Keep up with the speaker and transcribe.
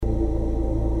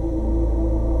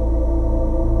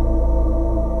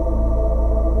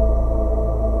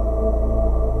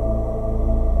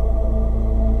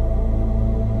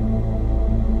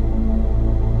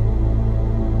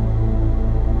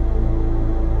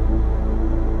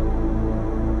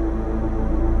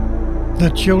The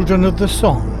Children of the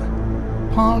Song,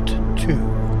 Part 2.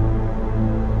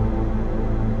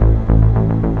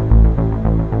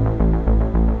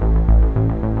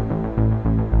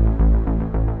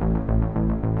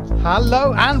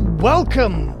 Hello and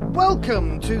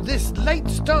welcome to this late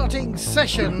starting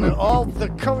session of the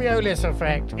Coriolis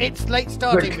Effect. It's late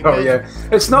starting because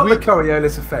it's not the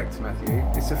Coriolis Effect, Matthew.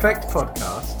 It's Effect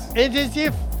Podcast. It is the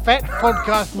Effect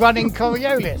Podcast running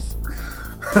Coriolis.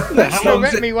 How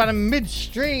long me running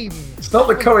midstream. It's not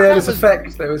the Coriolis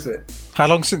Effect, though, is it? How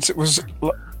long since it was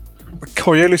the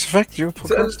Coriolis Effect? Your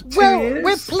podcast?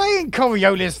 We're playing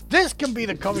Coriolis. This can be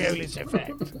the Coriolis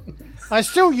Effect. I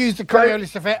still use the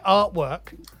Coriolis Effect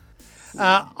artwork.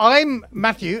 I'm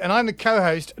Matthew, and I'm the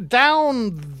co-host.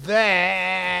 Down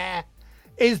there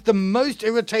is the most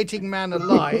irritating man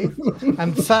alive,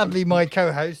 and sadly my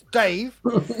co-host, Dave.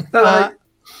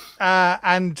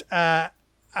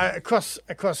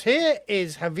 Across here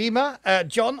is Havima,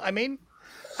 John, and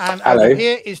Hello. over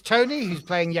here is Tony, who's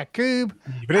playing Yakub,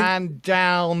 and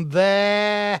down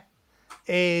there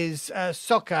is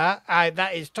Soccer.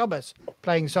 That is Thomas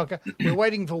playing Soccer. We're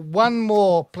waiting for one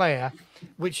more player,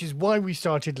 which is why we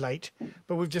started late,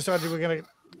 but we've decided we're going to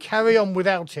carry on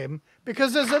without him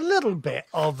because there's a little bit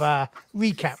of a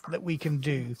recap that we can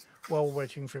do while we're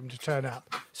waiting for him to turn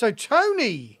up. So,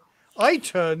 Tony, I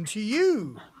turn to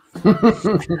you.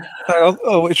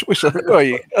 Which where are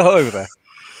you? Oh, over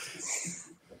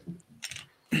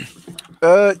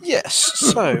there. Yes.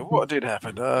 So, what did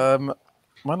happen?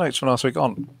 My notes from last week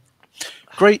on.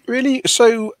 Great, really.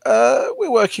 So,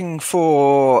 we're working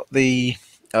for the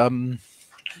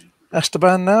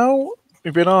Esteban now.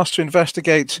 We've been asked to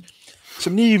investigate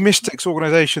some new mystics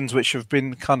organisations which have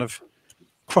been kind of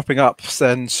cropping up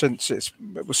then since it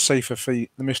was safer for the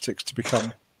mystics to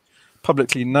become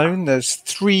publicly known. There's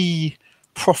 3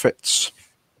 prophets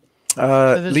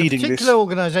There's leading a particular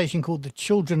organisation called the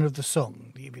Children of the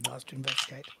Song that you've been asked to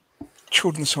investigate.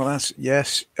 Children's Song, that's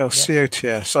yes.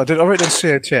 COTS. I wrote down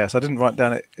COTS. I didn't write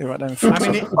down it. I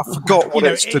forgot what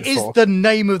it stood for. It is for. the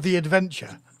name of the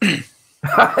adventure. Yeah,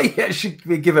 it should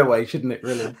be a giveaway, shouldn't it,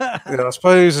 really? I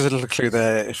suppose there's a little clue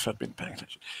there if I'd been paying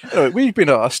attention. Anyway, we've been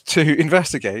asked to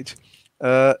investigate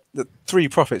the 3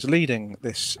 prophets leading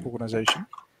this organisation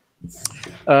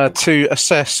to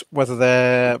assess whether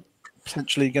they're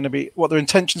potentially going to be, what their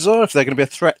intentions are, if they're going to be a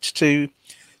threat to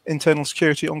internal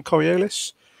security on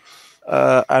Coriolis,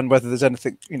 and whether there's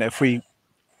anything, if we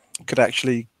could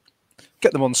actually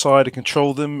get them on side and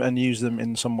control them and use them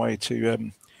in some way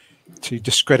to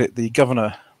discredit the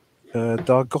governor,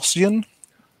 Dargossian,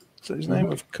 is that his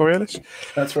name, of Coriolis?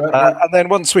 That's right. And then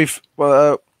once we've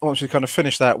kind of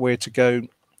finished that, we're to go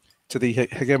to the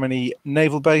Hegemony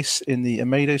naval base in the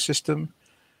Amado system,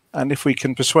 and if we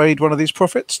can persuade one of these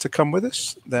prophets to come with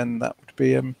us, then that would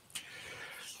be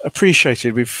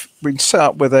appreciated. We've been set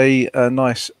up with a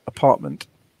nice apartment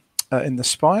in the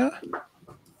Spire.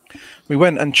 We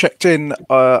went and checked in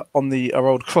on our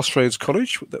old Crossroads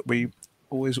College that we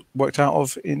always worked out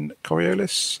of in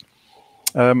Coriolis,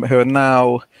 who are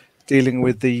now dealing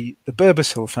with the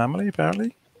Burbersil family,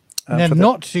 apparently. They're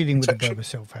not dealing with the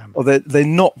Burbersil family. Oh, they're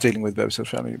not dealing with Burbersil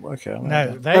family. Okay.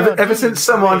 No, ever since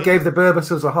someone gave the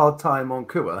Burbasils a hard time on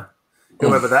Kua,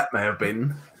 whoever that may have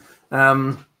been.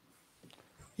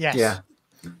 Yes. Yeah.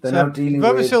 They're now dealing with...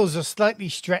 Burbasils are slightly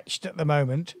stretched at the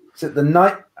moment. Is it the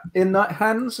Night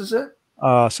Hands, is it?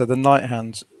 So the Night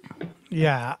Hands.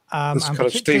 Yeah. This and kind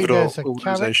of stevedore there's a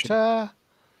organisation. character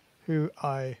who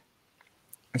I...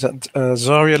 Is that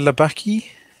Zarya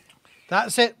Labaki?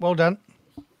 That's it. Well done.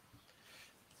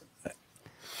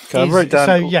 Okay, I wrote down...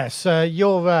 So, yes,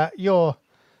 your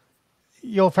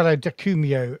fellow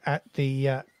Dacumio at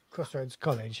the Crossroads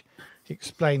College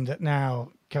explained that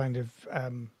now kind of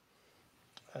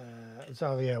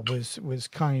Zarya was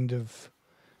kind of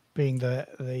being the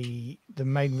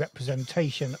main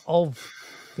representation of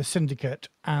the Syndicate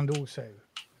and also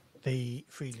the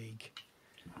Free League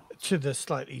to the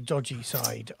slightly dodgy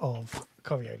side of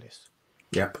Coriolis.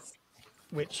 Yep.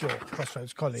 Which your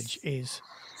Crossroads College is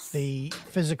the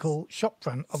physical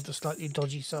shopfront of the slightly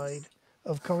dodgy side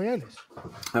of Coriolis.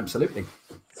 Absolutely.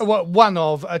 Well, one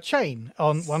of a chain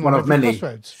on one of many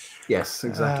Crossroads. Yes,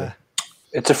 exactly.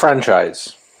 It's a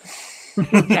franchise.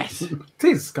 Yes. It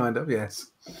is kind of, yes.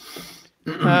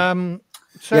 So,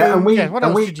 what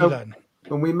else did you learn?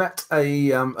 And we met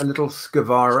a little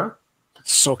Skavara,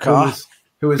 Sokar,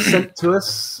 who was sent to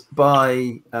us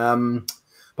by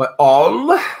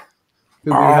Ol, who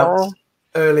we helped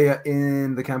earlier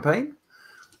in the campaign.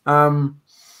 And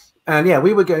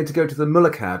we were going to go to the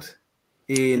Mulakad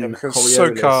in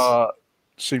Coriolis.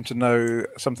 seemed to know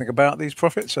something about these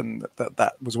prophets, and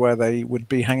that was where they would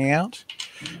be hanging out.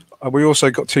 We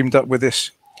also got teamed up with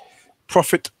this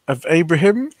prophet of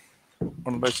Abraham,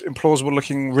 one of the most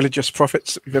implausible-looking religious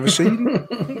prophets that we've ever seen.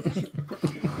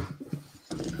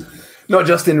 Not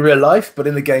just in real life, but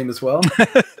in the game as well.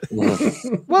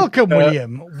 Welcome,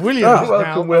 William. William is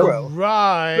welcome, now Will.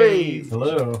 arrived.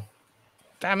 Hello.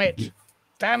 Damn it.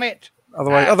 Damn it.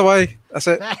 Other way. That's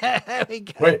it. There we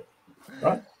go. Wait.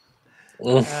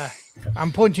 What?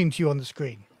 I'm pointing to you on the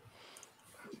screen.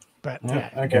 But yeah.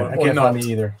 Okay. I Or can't not. find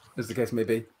me either. As the case may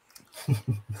be.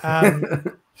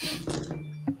 And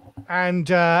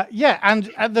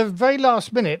at the very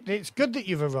last minute, it's good that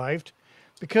you've arrived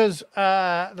because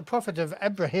the prophet of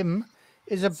Abraham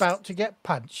is about to get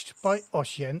punched by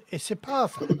Ossian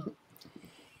Isipartha.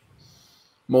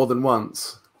 More than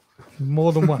once.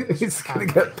 More than once. He's going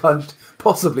to get punched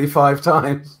possibly 5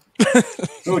 times.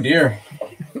 Oh dear.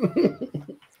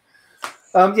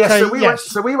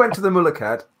 So we went to the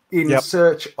Mulakad in Yep.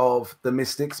 search of the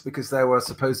mystics because they were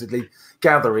supposedly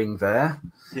gathering there.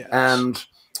 Yes. And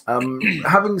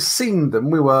having seen them,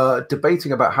 we were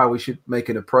debating about how we should make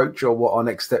an approach or what our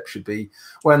next step should be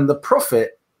when the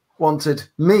prophet wanted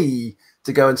me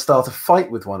to go and start a fight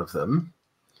with one of them,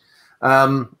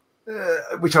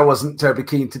 which I wasn't terribly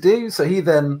keen to do. So he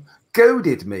then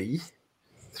goaded me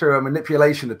through a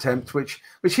manipulation attempt, which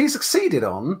he succeeded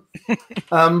on.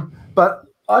 But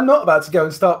I'm not about to go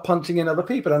and start punching in other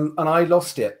people, and I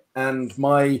lost it. And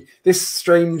this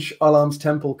strange Alarm's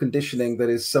Temple conditioning that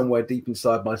is somewhere deep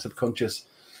inside my subconscious,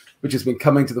 which has been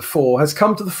coming to the fore, has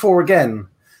come to the fore again,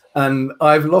 and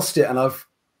I've lost it. And I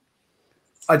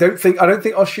don't think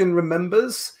Ossian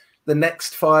remembers the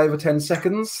next 5 or 10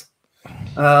 seconds.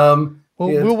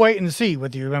 We'll wait and see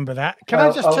whether you remember that. Can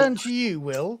I just turn to you,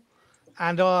 Will,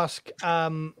 and ask?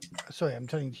 Sorry, I'm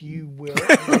turning to you, Will.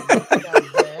 Down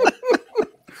there.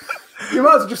 You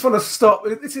might just want to stop.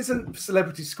 This isn't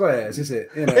Celebrity Squares, is it?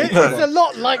 You know, It's a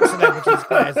lot like Celebrity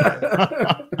Squares,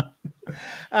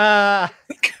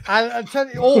 I'll tell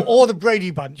you, or the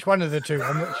Brady Bunch, one of the two.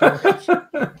 I'm not sure which.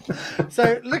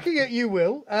 So, looking at you,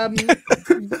 Will,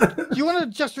 do you want to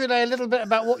just relay a little bit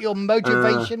about what your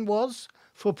motivation was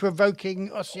for provoking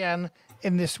Ossian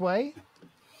in this way?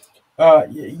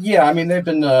 Yeah, I mean, they've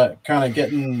been kind of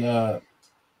getting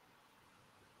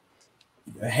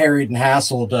harried and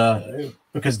hassled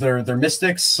because they're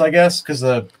mystics, I guess, because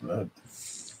of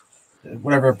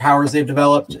whatever powers they've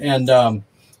developed. And,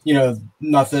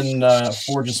 nothing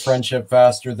forges friendship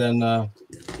faster than,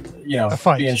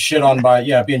 being shit on by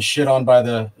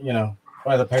the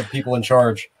people in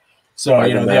charge. So,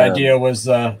 the idea was,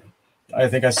 I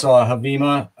think I saw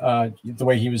Havima, the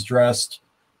way he was dressed,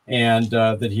 and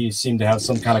that he seemed to have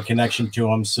some kind of connection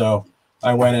to him. So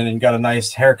I went in and got a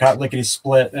nice haircut, lickety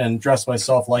split, and dressed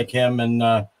myself like him. And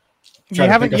you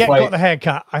haven't yet got the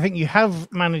haircut. I think you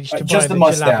have managed to just buy the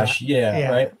mustache.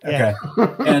 Yeah, right. Yeah.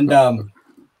 Okay. And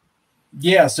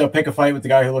so pick a fight with the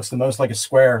guy who looks the most like a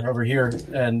square over here,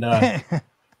 and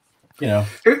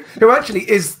who actually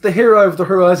is the hero of the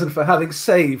Horizon for having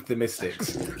saved the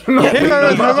mystics. Hero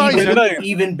of the Horizon.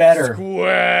 Even better.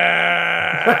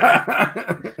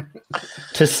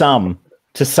 To some,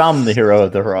 the hero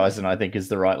of the Horizon, I think, is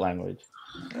the right language.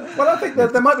 Well, I think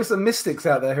there might be some mystics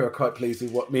out there who are quite pleased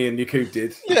with what me and Yakub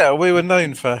did. Yeah, we were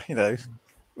known for,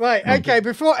 Right, okay,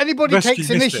 before anybody Rescue takes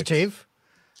mystics. initiative,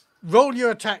 roll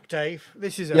your attack, Dave.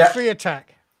 This is a free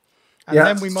attack. And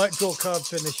then we might draw cards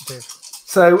for initiative.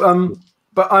 So,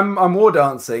 but I'm war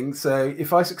dancing, so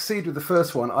if I succeed with the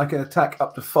first one, I can attack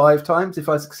up to 5 times if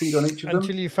I succeed on each of them.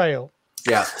 Until you fail.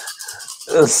 Yeah.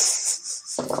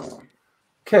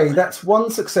 Okay, that's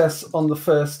 1 success on the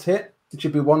first hit. It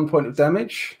should be 1 point of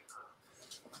damage.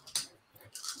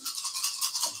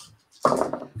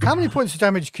 How many points of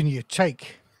damage can you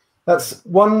take? That's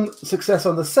 1 success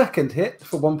on the second hit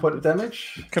for 1 point of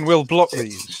damage. Can Will block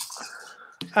these?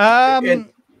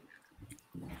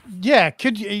 Yeah,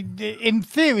 could you, in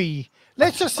theory,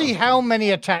 let's just see how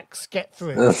many attacks get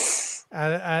through.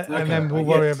 And then we'll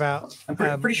worry about.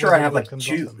 I'm pretty sure I have like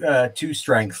 2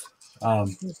 strength. 2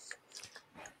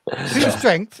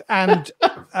 strength and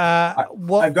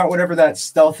what? I've got whatever that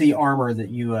stealthy armor that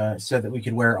you said that we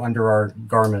could wear under our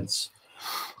garments.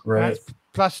 Right.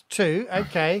 That's +2.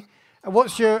 Okay.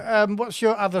 What's your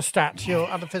other stat? Your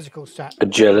other physical stat?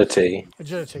 Agility.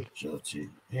 Agility.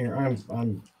 Here,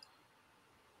 I'm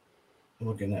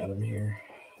looking at him here.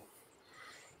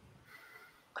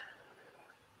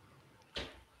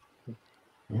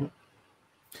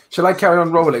 Shall I carry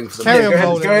on rolling for them? Carry on Go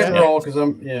rolling. ahead and roll because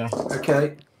I'm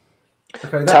Okay.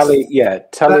 Okay. Tally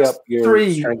that's up your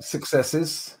 3 strength.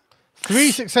 successes.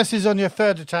 3 successes on your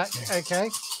third attack. Okay.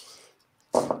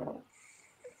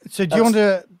 So do you want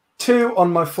to? 2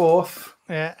 on my fourth.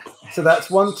 Yeah. So that's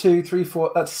 1, 2, 3,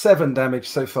 4. That's 7 damage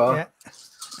so far.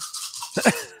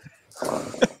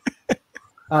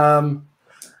 Yeah.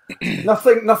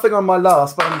 Nothing on my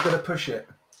last, but I'm going to push it.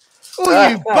 Oh,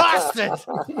 you bastard!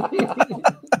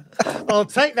 I'll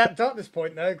take that darkness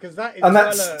point though, because that is. And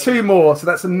that's 2 more, so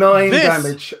that's a 9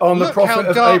 damage on the prophet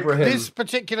of Abraham. This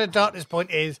particular darkness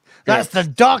point is. That's the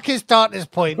darkest darkness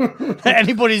point that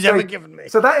anybody's ever given me.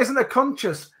 So that isn't a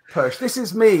conscious push. This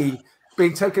is me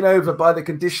being taken over by the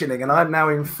conditioning, and I'm now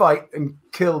in fight and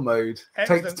kill mode.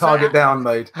 Excellent. Take the target down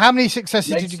mode. How many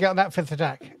successes did you get on that 5th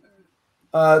attack?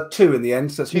 2 in the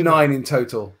end, so that's 9 in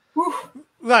total.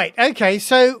 Right. Okay.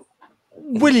 So,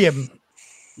 William.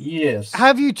 Yes.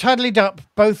 Have you tallied up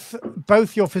both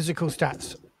your physical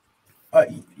stats?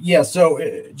 Yeah. So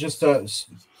just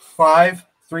 5,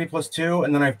 3 plus 2,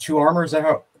 and then I have 2 armor. Is that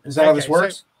how this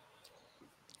works? So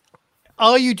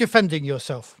are you defending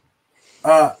yourself?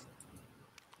 I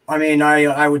mean,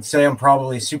 I would say I'm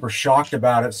probably super shocked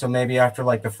about it. So maybe after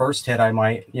like the first hit, I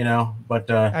might, but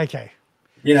okay.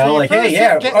 So like, hey,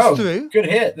 yeah, through. Good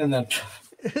hit, and then.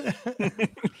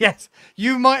 Yes,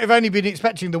 you might have only been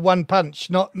expecting the 1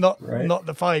 punch, not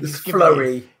the 5. It's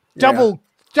flurry. Double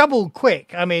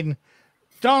quick. I mean,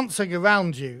 dancing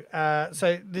around you.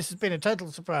 So this has been a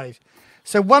total surprise.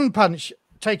 So 1 punch,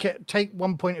 take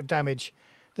 1 point of damage.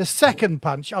 The second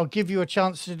punch, I'll give you a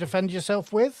chance to defend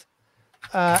yourself with,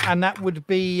 and that would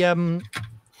be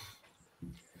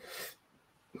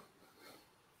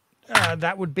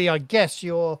I guess,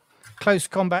 your close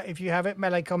combat if you have it,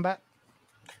 melee combat.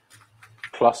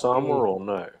 Plus armor or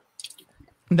no?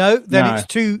 No, then it's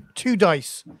two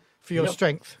dice for your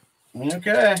strength.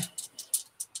 Okay.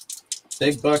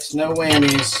 Big bucks, no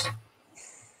whammies.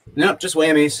 Nope, just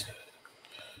whammies.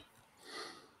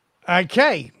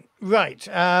 Okay, right.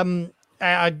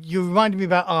 You reminded me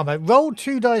about armor. Roll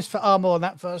 2 dice for armor on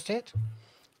that first hit.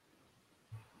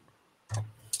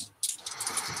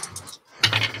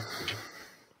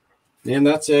 And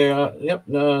that's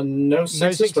no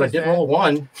sixes, but I did roll a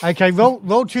 1. Okay,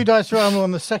 roll 2 dice for armor on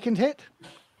the second hit.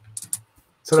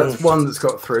 So that's 1 that's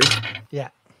got through. Yeah.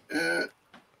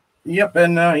 Yep,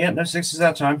 and no sixes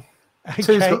that time. Okay.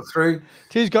 2's got through.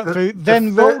 2's got through.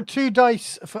 Then roll 2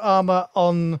 dice for armor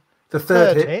on the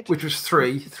third hit, which was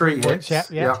 3 hits.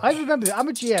 Yeah. I remember that. I'm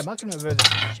a GM. I can remember this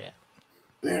shit.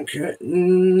 Okay.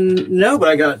 No, but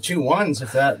I got 2 1s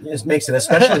if that makes it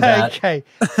especially bad. Okay.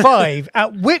 5,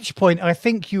 at which point I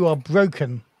think you are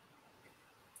broken.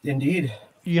 Indeed.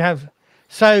 You have.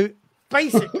 So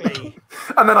basically.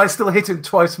 And then I still hit him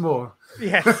twice more.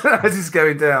 Yes. As he's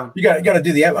going down. You got to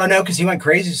do the. Oh, no, because he went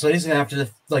crazy, so he doesn't have to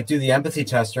do the empathy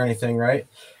test or anything, right?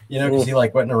 Because he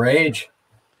went in a rage.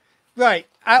 Right.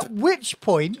 At which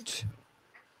point.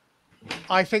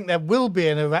 I think there will be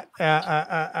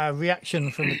a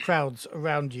reaction from the crowds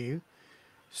around you.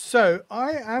 So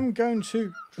I am going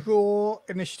to draw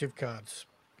initiative cards.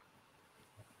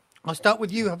 I'll start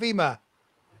with you, Havima.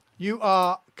 You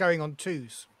are going on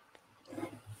 2s.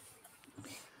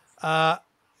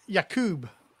 Yakub,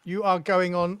 you are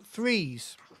going on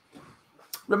 3s.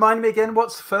 Remind me again,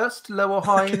 what's first, low or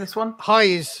high in this one? High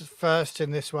is first in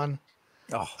this one.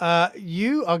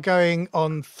 You are going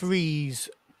on 3s.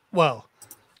 Well,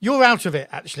 you're out of it,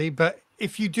 actually, but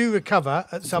if you do recover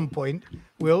at some point,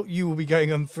 you will be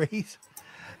going on 3s.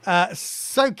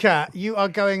 Soka, you are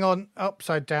going on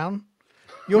upside down.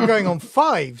 You're going on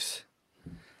 5s.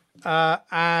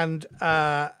 And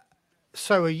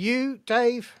so are you,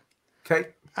 Dave. Okay.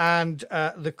 And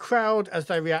the crowd, as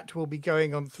they react, will be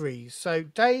going on 3s. So,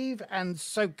 Dave and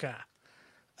Soka,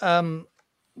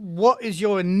 what is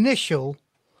your initial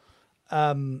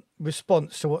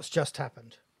response to what's just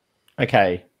happened?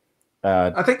 Okay.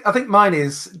 I think mine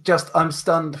is just I'm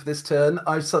stunned for this turn.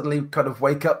 I suddenly kind of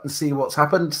wake up and see what's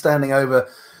happened, standing over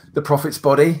the prophet's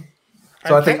body.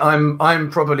 So I think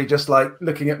I'm probably just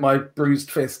looking at my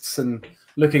bruised fists and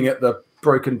looking at the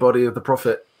broken body of the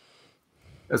prophet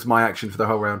as my action for the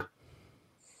whole round.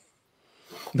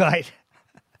 Right.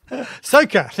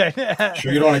 Soka, then.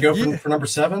 Sure you don't want to go for number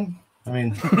 7? I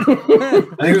mean, I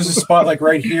think there's a spot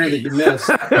right here that you missed.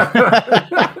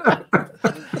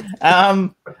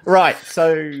 Right.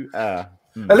 So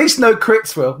at least no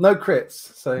crits, Will. No crits.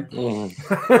 So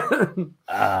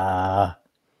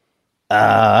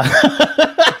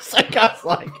Soka's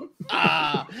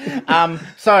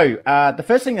So the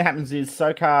first thing that happens is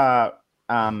Soka,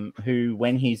 who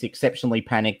when he's exceptionally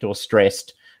panicked or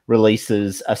stressed,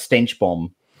 releases a stench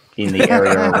bomb in the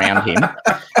area around him.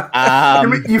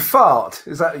 You fart?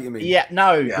 Is that what you mean? Yeah,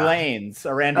 no, glands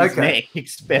around his neck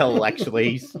expel,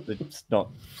 actually. It's not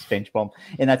stench bomb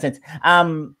in that sense.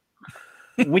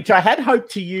 Which I had hoped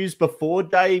to use before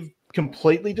Dave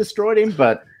completely destroyed him,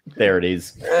 but there it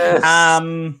is. Yes.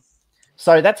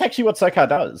 So that's actually what Sokar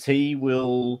does. He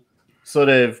will sort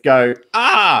of go,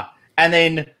 and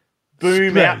then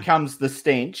boom, out comes the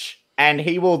stench, and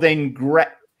he will then grab,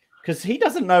 because he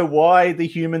doesn't know why the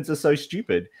humans are so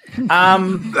stupid. He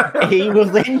will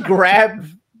then grab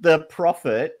the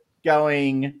prophet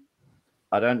going,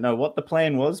 I don't know what the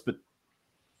plan was, but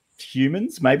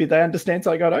humans, maybe they understand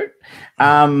Saigoto.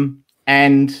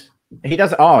 And he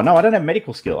does, I don't have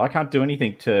medical skill. I can't do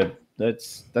anything to,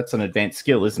 that's an advanced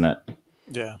skill, isn't it?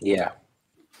 Yeah. Yeah.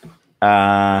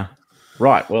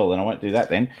 Right, well, then I won't do that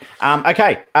then.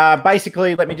 Okay,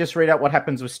 basically, let me just read out what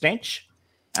happens with stench.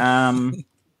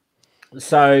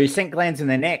 So, scent glands in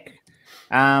their neck.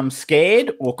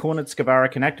 Scared or cornered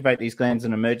Skavara can activate these glands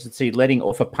in emergency, letting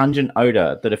off a pungent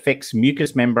odor that affects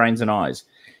mucous membranes and eyes.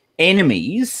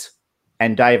 Enemies,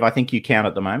 and Dave, I think you count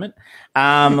at the moment,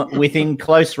 within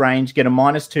close range get a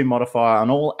 -2 modifier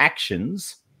on all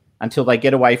actions until they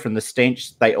get away from the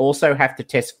stench. They also have to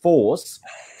test force,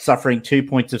 suffering 2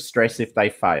 points of stress if they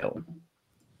fail.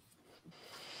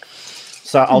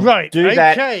 So I'll do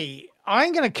that. Okay,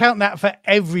 I'm going to count that for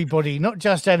everybody, not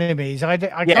just enemies. I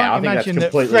can't imagine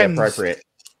that friends appropriate.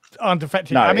 aren't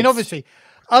affected. No, I mean, obviously,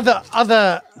 other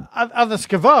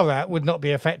Skavara would not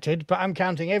be affected, but I'm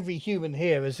counting every human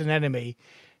here as an enemy.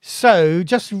 So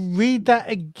just read that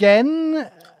again.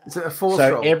 Is it a force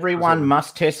So roll? everyone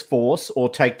must test force or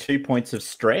take 2 points of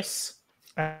stress.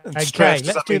 Okay, Stress,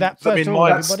 let's do that first of all,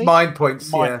 That's everybody. mind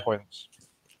points. Mind points.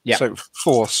 Yeah. So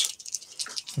force.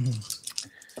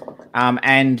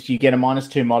 And you get a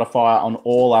 -2 modifier on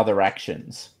all other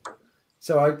actions.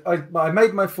 So I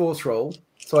made my force roll,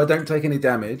 so I don't take any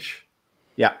damage,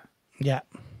 Yeah. Yeah.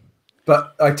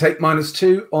 but I take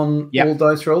 -2 on Yep. all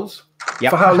dice rolls.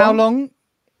 Yep. For how long? How long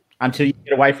Until you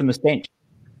get away from the stench.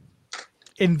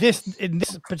 in this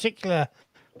particular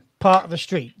part of the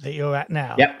street that you're at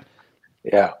now? Yep.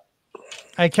 Yeah.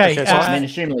 Okay. Okay, so I mean,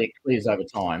 assuming it clears over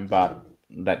time, but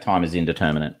that time is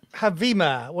indeterminate.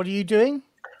 Havima, what are you doing?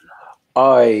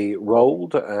 I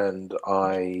rolled and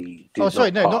I did Not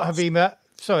pass. Havima.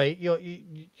 Sorry,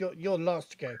 you're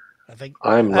last to go, I think.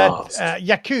 I'm last.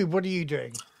 Yakub, what are you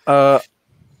doing? I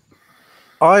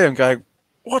am going,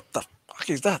 what the fuck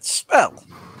is that smell?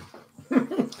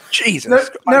 Jesus.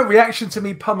 No reaction to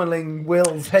me pummeling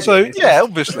Will's head. So, yeah,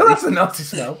 obviously. That's a nasty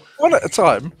smell. One at a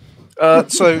time.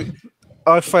 So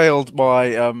I failed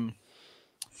my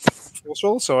force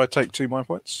roll, so I take 2 mind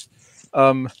points.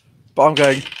 But I'm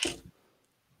going,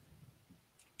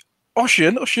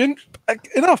 Oshin,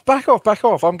 enough, back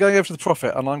off. I'm going over to the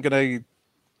prophet and I'm going to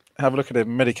have a look at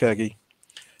him, Medikurgi.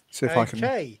 See if I can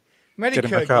Okay. get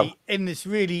him back Medikurgi up. in this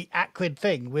really acrid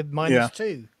thing with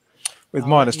 -2. With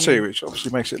 -2, which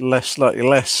obviously makes it slightly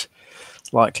less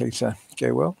likely to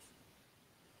go well.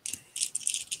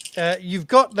 You've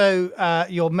got, though,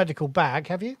 your medical bag,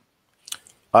 have you?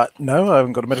 No, I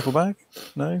haven't got a medical bag.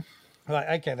 No.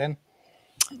 Right, okay, then.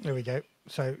 There we go.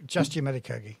 So, just your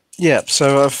Medikurgi. Yeah,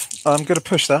 so I'm going to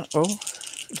push that roll.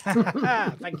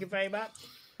 Thank you very much.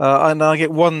 And I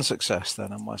get 1 success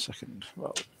then on my second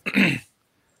roll.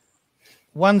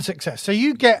 1 success. So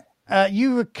you get,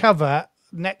 you recover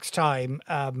next time,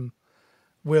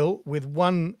 Will, with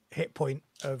 1 hit point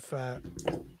of,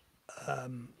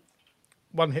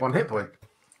 1 hit One hit point.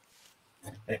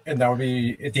 And that would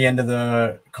be at the end of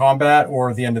the combat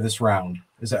or the end of this round.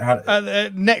 Is that how?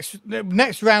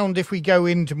 Next round, if we go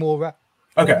into more,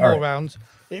 Okay, more all right. rounds,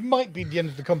 it might be the end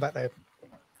of the combat there.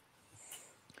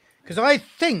 Because I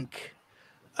think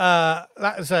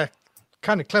that is a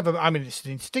kind of clever. I mean, it's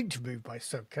an instinctive move by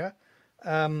Sokar.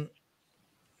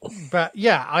 But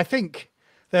yeah, I think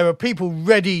there are people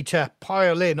ready to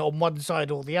pile in on one side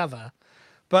or the other,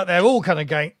 but they're all kind of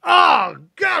going, "Oh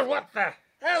God, what the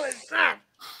hell is that?"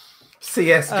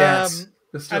 CS gas.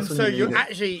 And so you're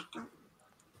actually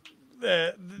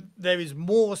there is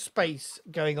more space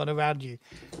going on around you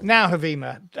now.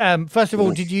 Havima, first of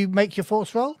all, did you make your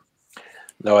force roll?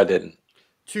 No, I didn't.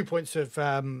 2 points of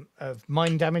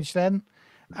mind damage then,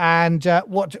 and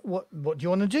what do you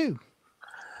want to do?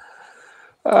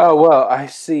 Well, I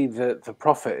see that the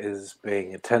prophet is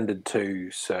being attended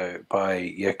to by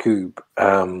Yakub.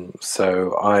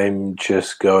 So I'm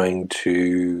just going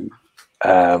to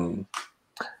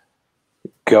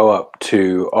go up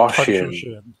to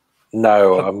Oshin.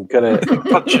 No, I'm gonna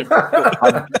punch him.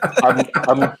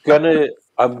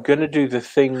 I'm gonna do the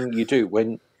thing you do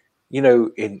when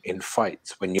in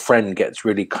fights when your friend gets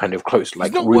really kind of close,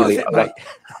 like not really worth it, like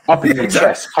up in your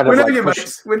chest, kind We of know like your push,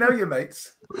 mates. We know your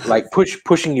mates. like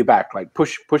pushing you back, like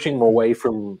pushing them away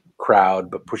from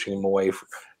crowd, but pushing them away from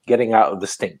getting out of the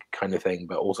stink kind of thing,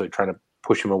 but also trying to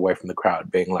push him away from the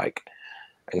crowd, being like,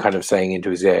 and kind of saying into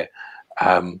his ear,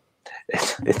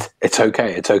 it's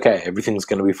okay, everything's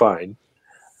going to be fine.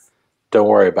 Don't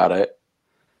worry about it.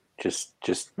 Just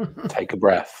take a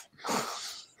breath.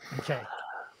 Okay.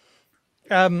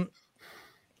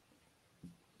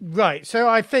 Right. So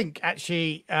I think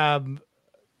actually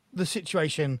the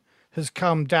situation has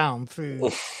calmed down through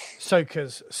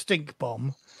Soka's stink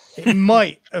bomb. It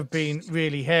might have been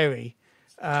really hairy,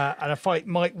 and a fight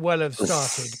might well have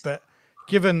started. But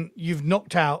given you've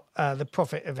knocked out the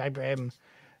Prophet of Abraham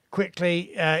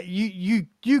quickly,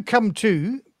 you come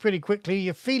to pretty quickly.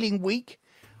 You're feeling weak,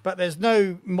 but there's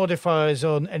no modifiers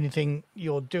on anything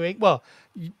you're doing. Well,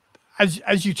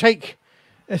 as you take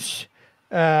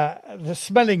the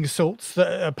smelling salts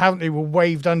that apparently were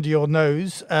waved under your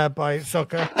nose by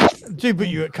Sokka do put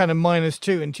you at kind of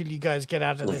 -2 until you guys get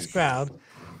out of this crowd.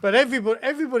 But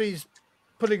everybody's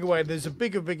pulling away. There's a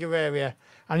bigger area,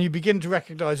 and you begin to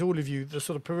recognise, all of you, the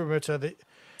sort of perimeter that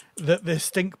this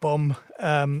stink bomb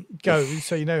goes.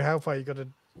 So you know how far you got to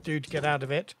do to get out of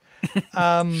it.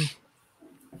 And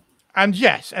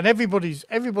yes, and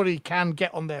everybody can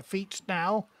get on their feet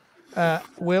now.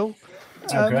 Will.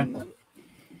 Okay.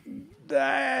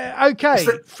 Okay.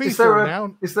 Free fall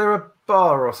now. Is there a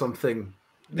bar or something?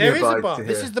 There is a nearby bar. to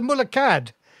This hear? is the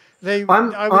Mulakad. I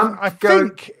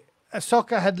going- think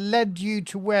Sokka had led you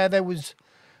to where there was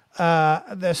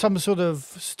there's some sort of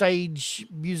stage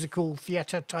musical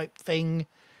theatre type thing,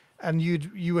 and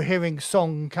you were hearing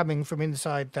song coming from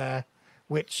inside there,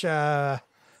 which for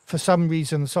some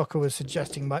reason Sokka was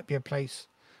suggesting might be a place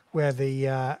where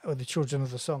the children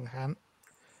of the song hang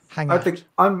I out. think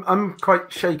I'm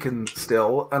quite shaken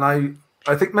still, and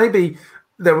I think maybe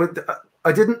there were.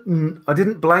 I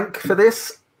didn't blank for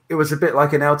this. It was a bit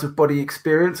like an out of body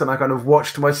experience, and I kind of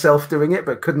watched myself doing it,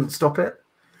 but couldn't stop it.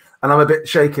 And I'm a bit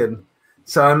shaken,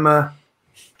 so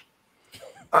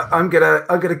I'm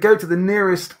gonna go to the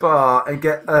nearest bar and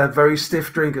get a very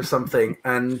stiff drink of something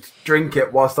and drink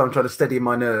it whilst I'm trying to steady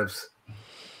my nerves.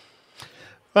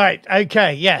 Right.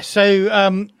 Okay. Yeah. So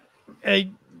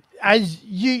as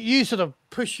you sort of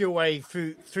push your way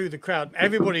through the crowd,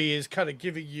 everybody is kind of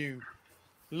giving you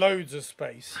loads of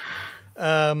space.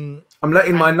 I'm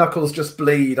letting my knuckles just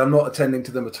bleed. I'm not attending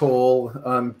to them at all.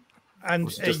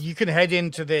 And you can head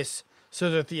into this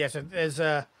sort of theatre. There's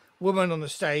a woman on the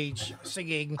stage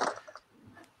singing.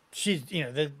 She's,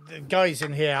 the guys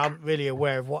in here aren't really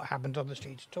aware of what happened on the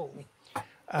street at all.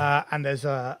 And there's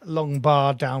a long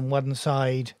bar down one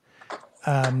side.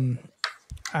 And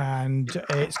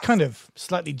it's kind of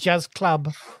slightly jazz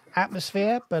club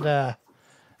atmosphere, but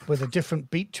with a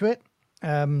different beat to it.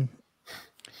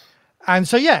 And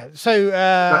so, yeah, so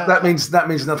that means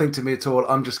nothing to me at all.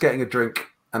 I'm just getting a drink,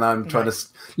 and I'm trying to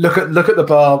look at the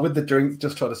bar with the drink,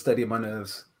 just try to steady my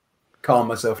nerves, calm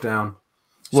myself down,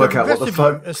 work out what the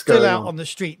fuck is still going out on the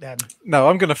street then. No,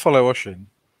 I'm going to follow Oshin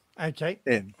Okay.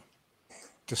 in.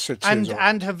 Just sit And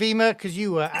Havima, because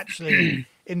you were actually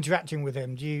interacting with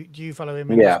him. Do you follow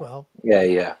him in Yeah. as well?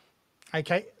 Yeah.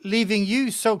 Okay, leaving you,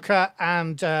 Sokka,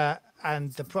 and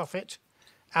the Prophet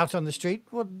out on the street.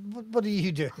 What are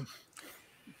you doing?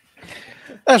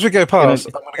 As we go past,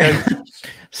 I'm going to go.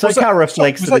 Sokka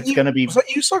reflects that it's going to be. Was that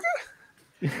you, Sokka?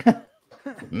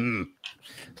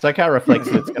 Sokka reflects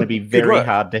that it's going to be very work.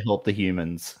 hard to help the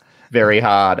humans, very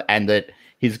hard, and that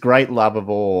his great love of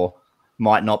ore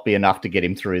might not be enough to get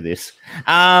him through this.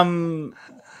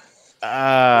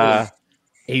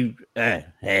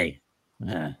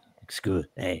 Excuse.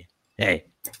 Hey,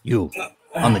 you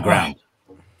on the ground.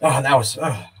 Oh, that was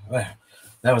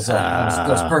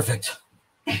perfect.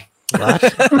 What?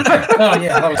 Oh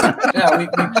yeah,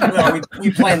 we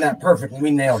planned that perfectly.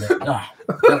 We nailed it. Oh,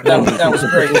 that was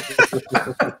great.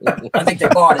 I think they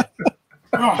bought it.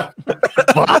 Oh.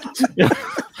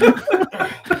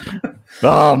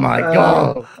 Oh my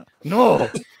god! No,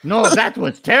 that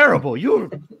was terrible.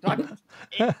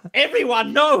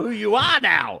 Everyone know who you are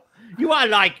now. You are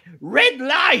like red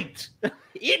light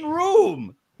in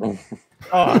room. Oh,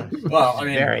 well, I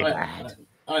mean, very bad.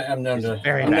 I am known to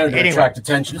Very I'm known bad. to Anyway, attract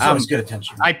attention. It's always good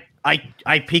attention.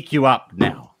 I pick you up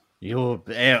now.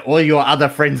 All your other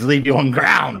friends leave you on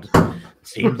ground.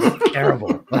 Seems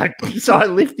terrible. So I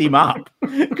lift him up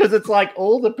because it's like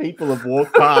all the people have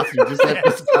walked past and just left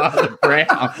this guy on the ground.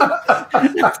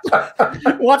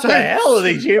 What the hell are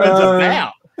these humans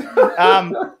about?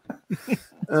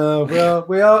 Well,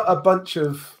 we are a bunch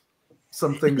of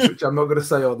some things which I'm not going to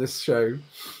say on this show.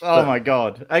 Oh my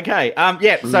god. Okay.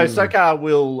 Yeah. So Sokar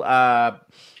will.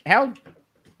 How?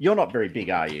 You're not very big,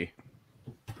 are you?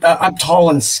 I'm tall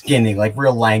and skinny, like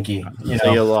real lanky.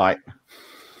 So you're like,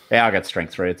 yeah, I got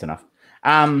strength 3. It's enough.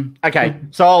 Okay.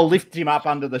 So I'll lift him up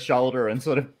under the shoulder and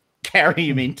sort of carry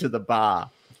him into the bar.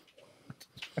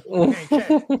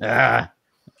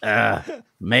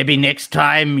 Maybe next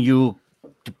time you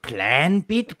plan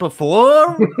bit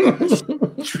before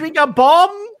trigger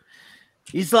bomb.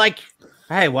 He's like,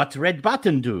 hey, what's red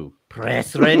button do?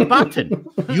 Press red button.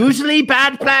 Usually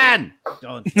bad plan.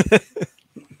 Don't.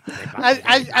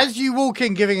 As you walk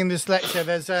in giving him this lecture,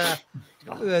 there's a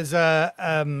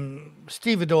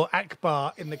Stevedore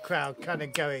Akbar in the crowd, kind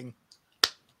of going,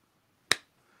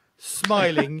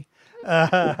 smiling,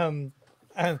 and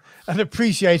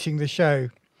appreciating the show.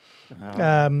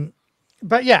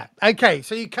 But yeah, okay.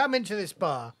 So you come into this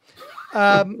bar.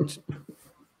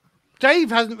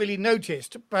 Dave hasn't really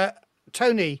noticed, but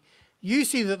Tony, you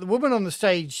see that the woman on the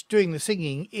stage doing the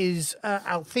singing is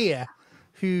Althea,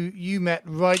 who you met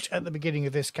right at the beginning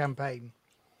of this campaign.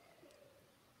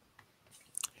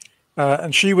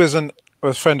 And she was a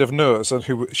friend of Noor's, and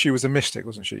she was a mystic,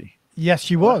 wasn't she? Yes,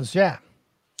 she was. Yeah.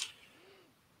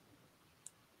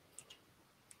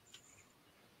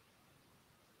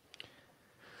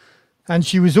 And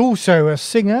she was also a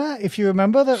singer, if you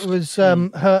remember. That was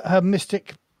her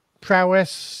mystic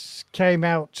prowess came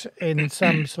out in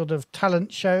some sort of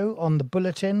talent show on the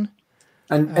Bulletin.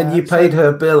 And you paid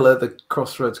her bill at the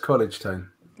Crossroads College, Tone.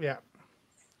 Yeah.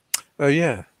 Oh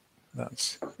yeah,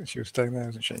 she was staying there,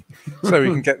 wasn't she? So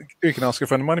we can ask her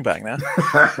for the money back now.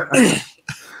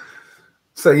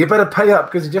 So you better pay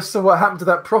up because you just saw what happened to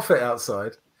that prophet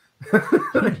outside.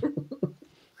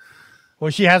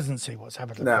 Well, she hasn't seen what's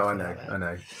happened. No, I know.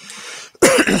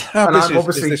 How And busy I'm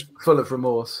obviously is this? full of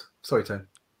remorse. Sorry, Tone.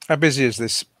 How busy is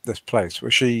this place?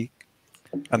 Was she,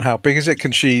 and how big is it?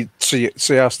 Can she see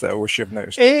us there, or will she have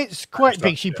noticed? It's quite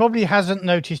big. She probably hasn't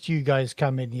noticed you guys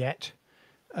come in yet.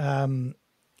 This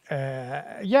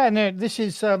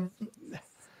is.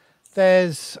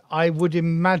 There's, I would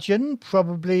imagine,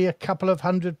 probably a couple of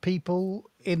hundred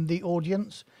people in the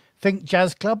audience. Think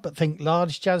jazz club, but think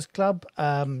large jazz club.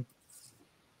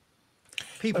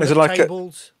 People at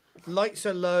tables. Lights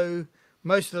are low.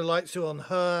 Most of the lights are on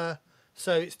her,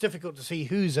 so it's difficult to see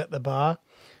who's at the bar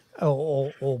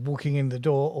or walking in the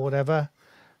door or whatever.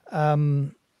 There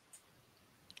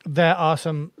are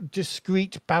some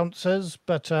discreet bouncers,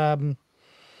 but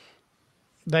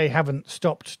they haven't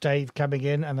stopped Dave coming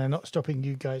in, and they're not stopping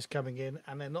you guys coming in,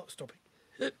 and they're not stopping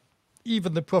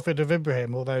even the Prophet of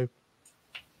Ibrahim, although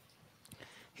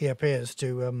he appears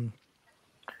to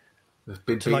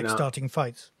like starting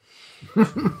fights.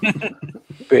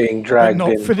 Being dragged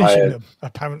not in finishing by them,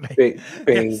 apparently.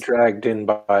 being dragged in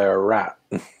by a rat.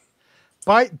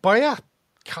 By a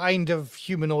kind of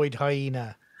humanoid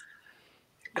hyena.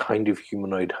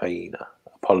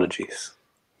 Apologies.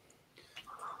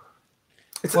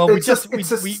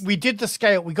 We did the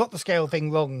scale. We got the scale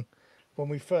thing wrong when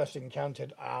we first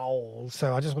encountered Owl.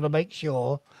 So I just want to make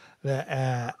sure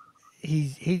that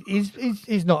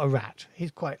he's not a rat. He's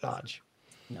quite large.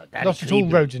 No, not at all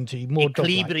rodenty, more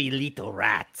dog-like. little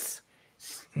rats.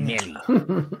 Smelly.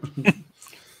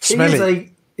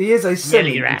 Smelly. He is a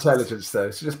Smelly semi-intelligence,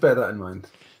 though, so just bear that in mind.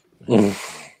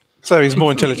 So he's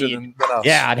more intelligent than us.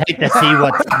 Yeah, I'd hate to see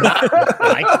what's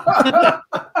like.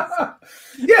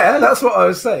 Yeah, that's what I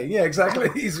was saying. Yeah, exactly.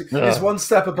 He's one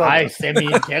step above. I us.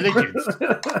 semi-intelligence.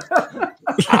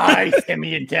 I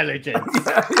semi-intelligence.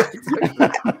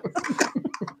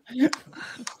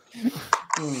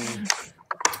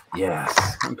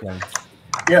 Yes. Okay.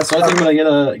 Yeah, so I think I'm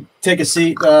gonna take a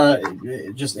seat,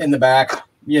 just in the back,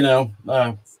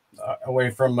 away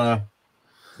from the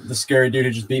scary dude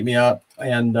who just beat me up,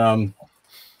 and I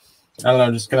don't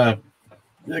know, just gonna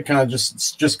kind of just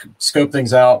scope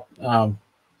things out.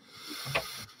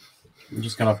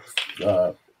 Just kind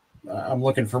of, I'm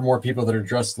looking for more people that are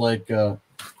dressed like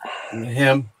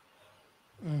him,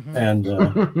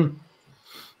 and.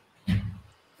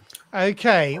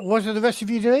 Okay, what are the rest of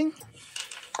you doing?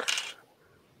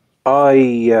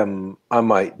 I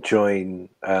might join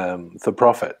the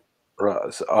Prophet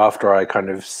after I kind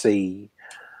of see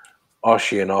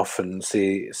Ossian off and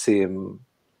see him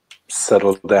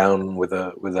settle down with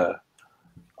a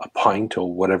pint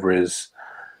or whatever is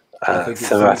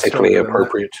thematically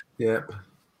appropriate. Yep.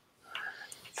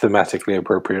 Thematically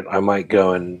appropriate. I might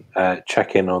go and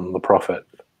check in on the Prophet.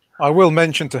 I will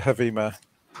mention to Havima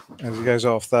as he goes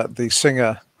off that the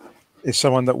singer is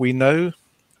someone that we know.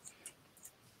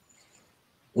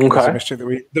 It's a Okay.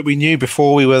 mystery that we knew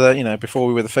before we were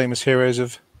the famous heroes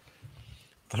of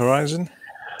the Horizon.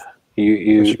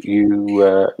 You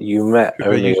met Could be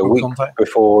only a useful week contact.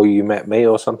 before you met me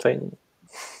or something?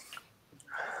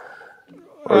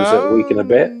 Or is it a week and a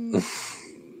bit?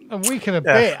 A week and a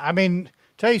Yeah. bit. I mean,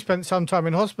 Tay spent some time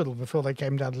in hospital before they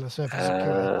came down to the surface of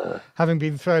Kura, having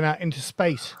been thrown out into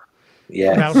space.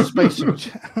 Yeah. Out of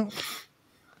spacesuit.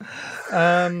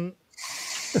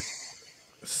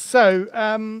 So,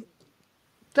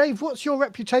 Dave, what's your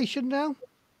reputation now?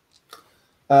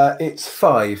 It's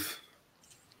 5.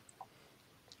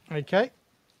 Okay.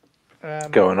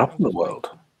 Going up in the world.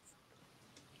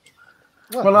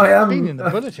 Well, I am- Been in the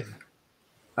bulletin.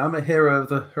 I'm a hero of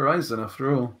the Horizon,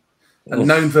 after all, and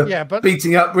known for Yeah, but-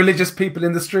 beating up religious people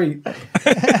in the street.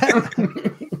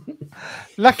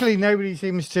 Luckily, nobody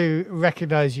seems to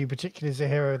recognise you particularly as a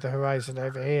hero of the Horizon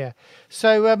over here.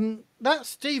 So that's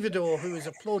Stevedore, who was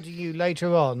applauding you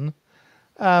later on,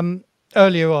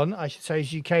 earlier on, I should say,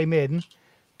 as you came in,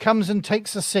 comes and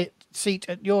takes a seat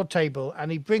at your table,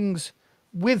 and he brings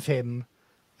with him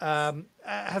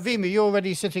Havima. You're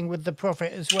already sitting with the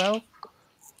Prophet as well.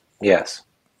 Yes.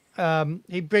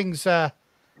 He brings a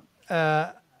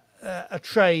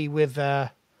tray with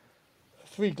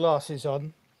 3 glasses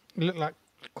on. They look like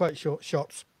quite short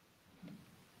shots.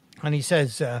 And he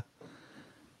says,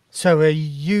 so are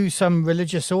you some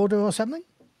religious order or something?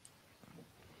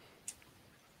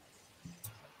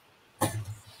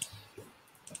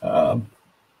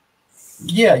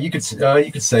 Yeah, you could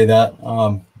say that.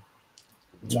 I'm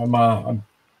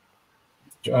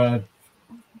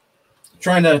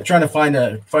trying to find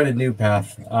a new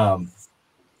path. I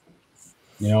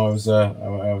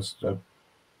was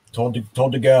told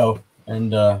to go,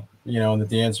 and and that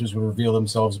the answers would reveal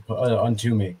themselves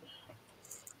unto me.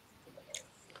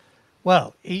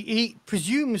 Well, he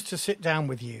presumes to sit down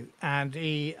with you, and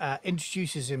he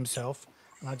introduces himself.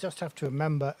 And I just have to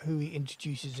remember who he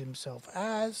introduces himself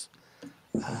as.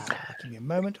 Give me a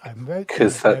moment. I wrote 'Cause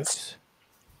these that's- notes.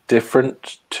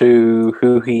 Different to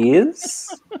who he is?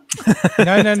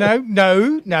 No.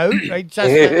 It's just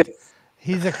that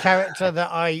he's a character that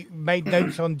I made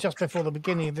notes on just before the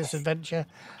beginning of this adventure.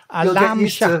 You'll get Alam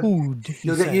used to- Shahood. he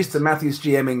You'll get used to says. Matthew's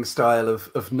GMing style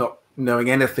of not knowing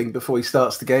anything before he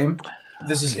starts the game.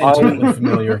 This is intimately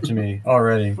familiar to me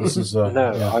already. This is No,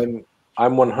 yeah.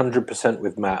 I'm 100%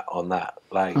 with Matt on that.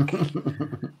 Like,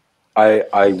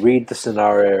 I read the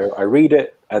scenario, I read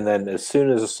it, and then as soon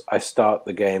as I start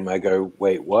the game, I go,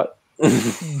 wait, what?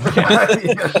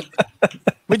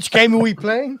 Which game are we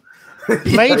playing?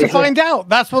 Play to find out.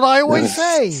 That's what I always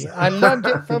say. I learned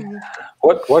it from.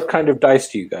 What kind of dice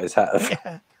do you guys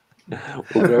have?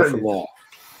 We'll go from there.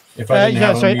 If I didn't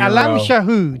have So a Miro, Alam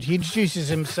Shahood, he introduces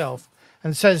himself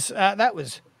and says, that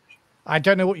was, I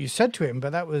don't know what you said to him,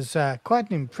 but that was quite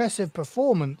an impressive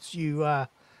performance you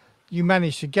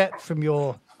managed to get from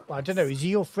your, I don't know, is he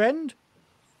your friend?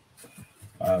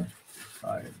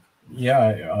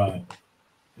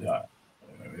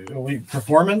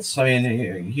 performance. I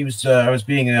mean, he was. I was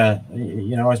being, I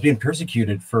was being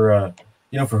persecuted for,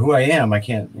 for who I am. I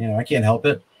can't help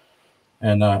it.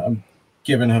 And I'm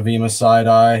giving Havima side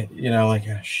eye. Like,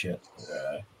 oh, shit.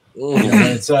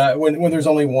 It's when there's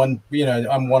only one.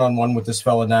 I'm one-on-one with this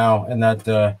fella now, and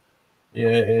that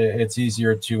it's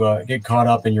easier to get caught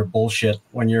up in your bullshit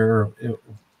when you're,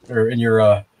 or in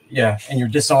your in your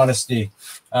dishonesty.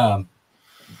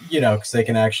 Because they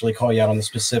can actually call you out on the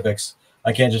specifics.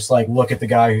 I can't just look at the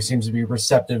guy who seems to be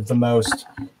receptive the most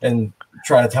and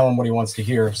try to tell him what he wants to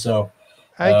hear. So,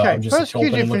 Okay, I'm just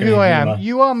persecuted open for looking who at I him, am.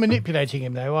 You are manipulating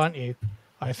him, though, aren't you?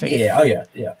 I think. Yeah. Oh yeah.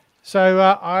 Yeah. So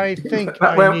I think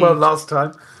That I went need, well last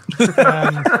time.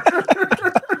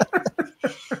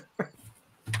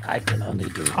 I can only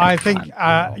do. I think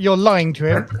you're lying to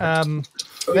him.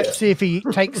 Let's see if he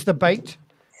takes the bait.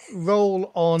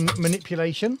 Roll on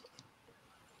manipulation.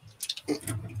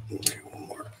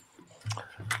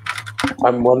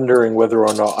 I'm wondering whether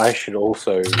or not I should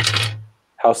also,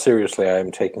 how seriously I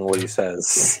am taking what he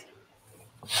says.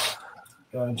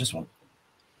 Just one.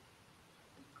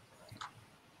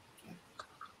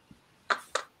 I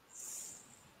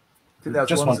think that was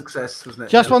Just one one. success, wasn't it?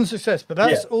 Just Yeah. one success, but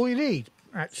that's Yeah. all you need,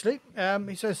 actually.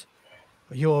 He says,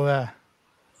 "You're."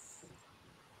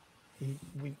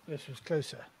 This was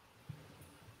closer.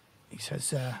 He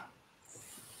says,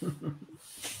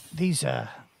 "These are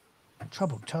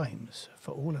troubled times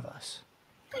for all of us.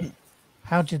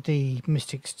 How did the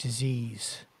mystic's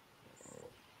disease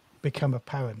become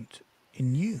apparent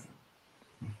in you?"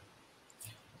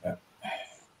 It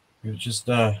was just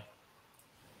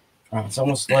it's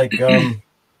almost like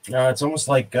It's almost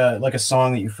like a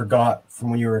song that you forgot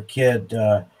from when you were a kid.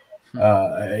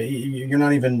 You're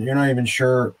not even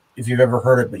sure if you've ever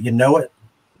heard it, but you know it.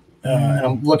 And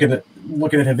I'm looking at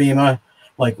Havima,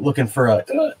 like looking for a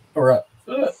kind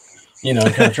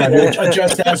of trying to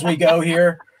adjust as we go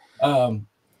here.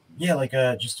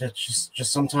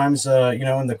 Just sometimes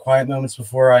in the quiet moments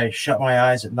before I shut my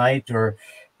eyes at night, or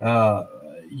those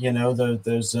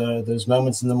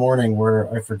moments in the morning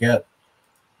where I forget,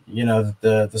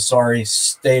 the sorry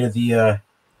state of the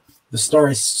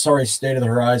sorry state of the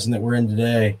horizon that we're in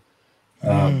today.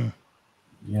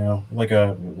 Like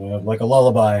a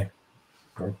lullaby.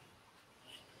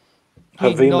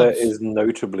 Havima is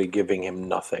notably giving him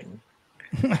nothing.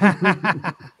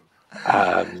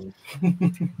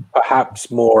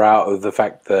 Perhaps more out of the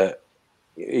fact that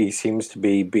he seems to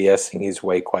be BSing his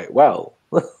way quite well.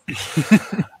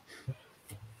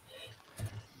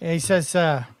 He says,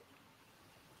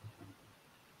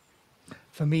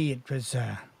 for me, it was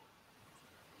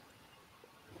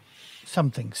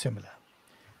something similar.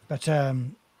 But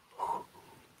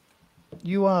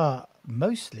you are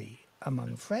mostly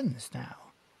among friends now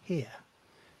here.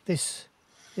 This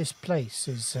place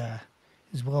is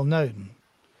well known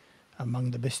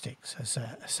among the mystics as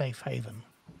a safe haven.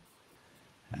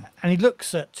 And he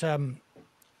looks at where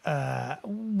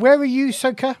are you,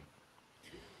 Soka?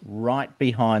 Right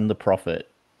behind the prophet,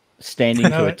 standing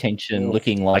to attention,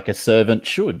 looking like a servant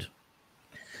should.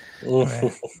 He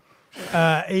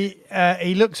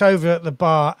looks over at the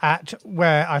bar at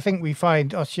where I think we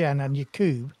find Ossian and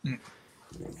Yakub.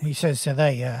 He says, "Are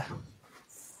they?"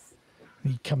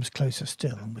 He comes closer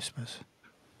still and whispers,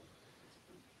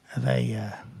 "Are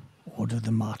they Order of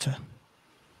the Martyr?"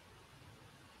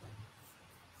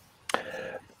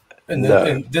 And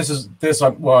I'm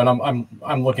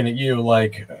looking at you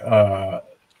like,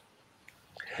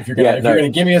 if you're gonna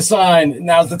give me a sign,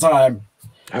 now's the time.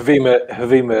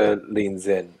 Havima leans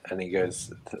in and he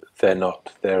goes, "They're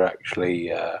not. They're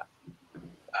actually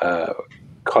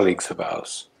colleagues of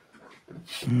ours.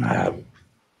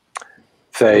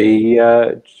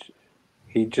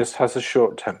 He just has a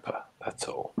short temper. That's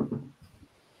all.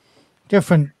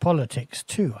 Different politics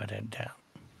too, I don't doubt.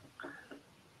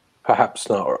 Perhaps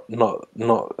not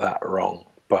that wrong,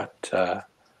 but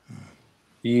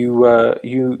you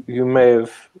may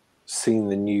have seen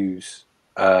the news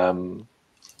of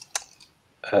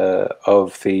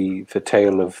the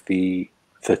tale of the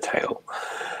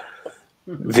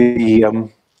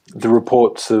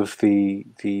reports of the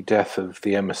death of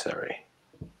the emissary,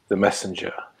 the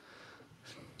messenger.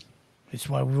 It's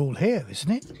why we're all here,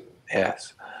 isn't it?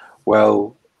 Yes.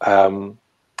 Well,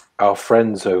 our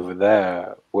friends over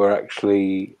there were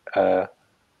actually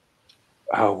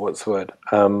what's the word?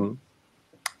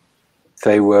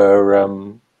 They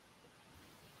were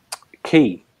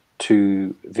key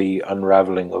to the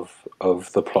unraveling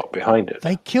of the plot behind it.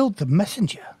 They killed the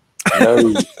messenger.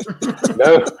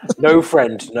 No,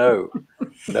 friend, no.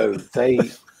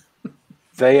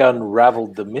 They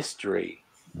unraveled the mystery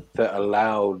that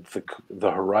allowed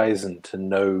the Horizon to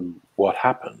know what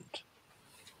happened.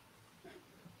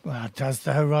 Well, does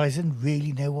the Horizon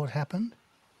really know what happened?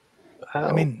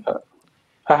 I mean,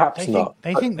 perhaps not.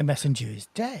 They think the messenger is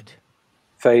dead.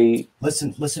 They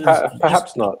listen.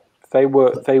 Perhaps not. They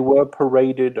were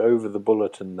paraded over the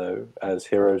bulletin though as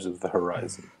heroes of the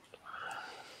Horizon.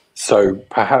 So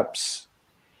perhaps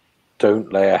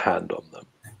don't lay a hand on them.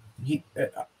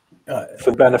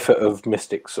 For the benefit of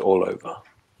mystics all over.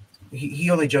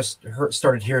 He only just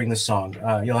started hearing the song.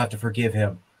 You'll have to forgive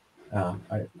him.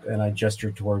 I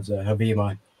gestured towards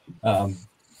Havima. I'm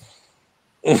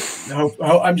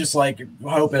just like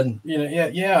hoping,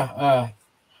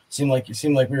 seemed like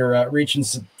we were reaching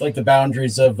like the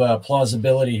boundaries of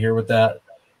plausibility here with that.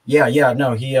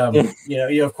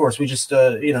 Of course, we just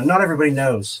not everybody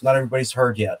knows, not everybody's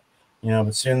heard yet,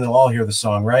 but soon they'll all hear the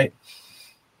song, right?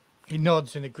 He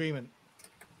nods in agreement.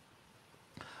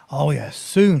 Oh yes,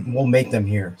 soon we'll make them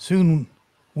hear. Soon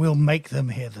we'll make them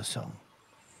hear the song.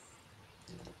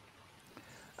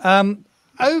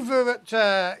 Over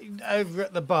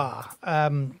at the bar,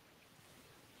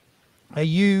 are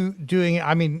you doing?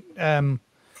 I mean,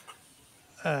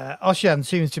 Ossian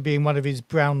seems to be in one of his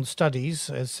brown studies,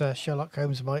 as Sherlock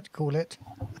Holmes might call it.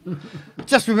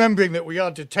 Just remembering that we are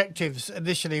detectives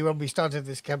initially when we started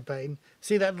this campaign.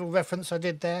 See that little reference I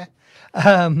did there?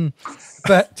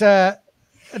 But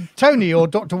Tony or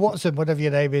Dr. Watson, whatever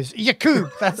your name is,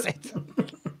 Yakub, that's it.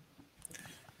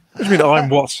 What do you mean I'm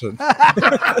Watson?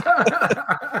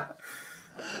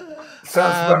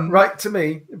 Sounds right to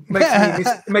me.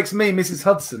 It makes me Mrs.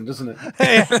 Hudson, doesn't it?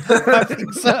 Yeah, I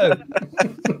think so.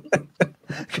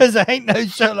 because there ain't no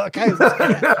Sherlock Holmes.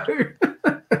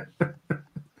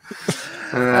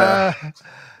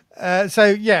 So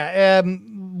yeah,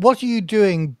 what are you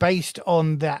doing based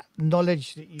on that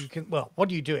knowledge that you can? Well, what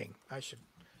are you doing? I should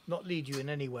not lead you in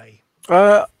any way.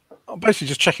 I'm basically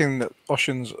just checking that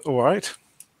Ocean's all right.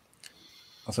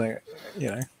 I think, you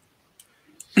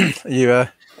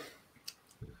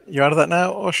out of that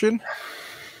now, Ocean?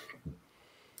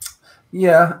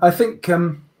 Yeah, I think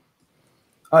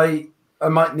I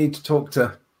might need to talk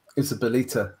to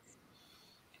Isabelita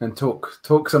and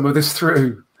talk some of this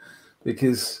through,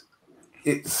 because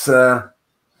it's I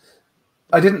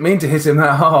didn't mean to hit him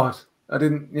that hard. I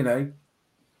didn't, he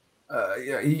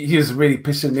was really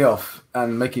pissing me off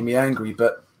and making me angry,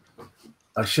 but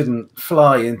I shouldn't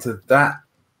fly into that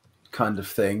kind of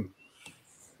thing.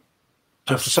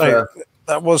 I have to say,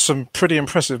 that was some pretty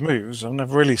impressive moves. I've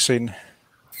never really seen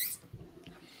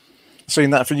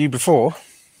that from you before.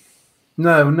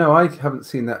 No, I haven't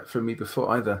seen that from me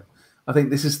before either. I think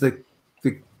this is the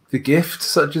gift,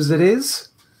 such as it is,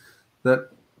 that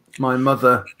my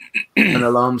mother and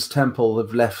Alarm's Temple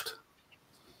have left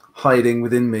hiding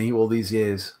within me all these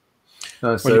years.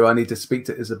 So I need to speak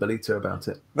to Isabelita about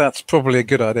it. That's probably a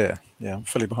good idea. Yeah, I'm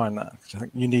fully behind that. I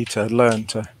think you need to learn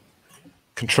to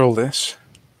control this,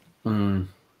 to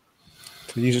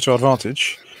use it to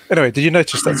advantage. Anyway, did you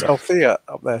notice that's Althea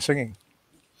up there singing?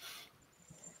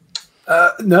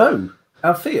 No,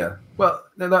 Althea. Well,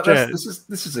 this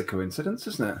is a coincidence,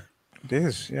 isn't it? It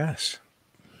is, yes.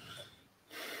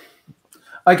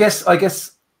 I guess I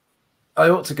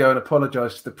ought to go and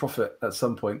apologise to the Prophet at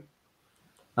some point.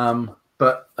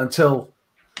 But until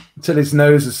his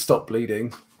nose has stopped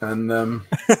bleeding, and I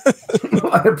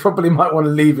probably might want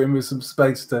to leave him with some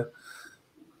space to,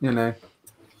 Yeah,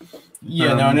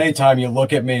 no. And anytime you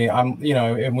look at me,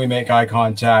 and we make eye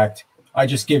contact, I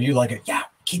just give you like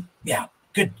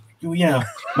good.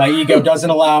 My ego doesn't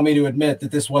allow me to admit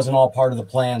that this wasn't all part of the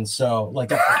plan. So,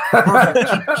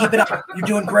 perfect. Keep it up. You're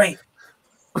doing great.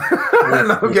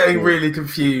 And I'm getting really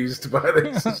confused by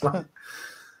this. It's like,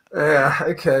 yeah,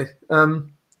 okay.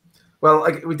 Well,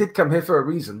 we did come here for a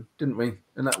reason, didn't we?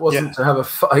 And that wasn't to have a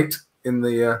fight in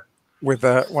the with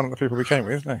one of the people we came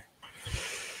with, no.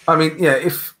 I mean, yeah.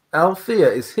 If Althea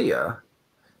is here,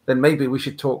 then maybe we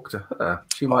should talk to her.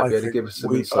 She might be able to give us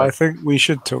some insight. I think we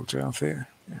should talk to Althea.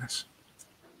 Yes.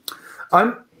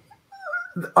 I'm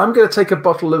going to take a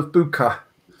bottle of Buka,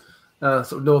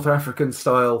 sort of North African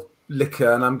style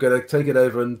liquor, and I'm going to take it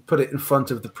over and put it in front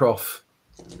of the Prof.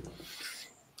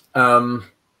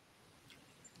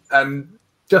 And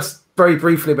just very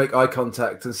briefly make eye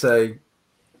contact and say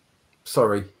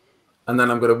sorry, and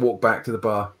then I'm going to walk back to the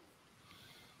bar.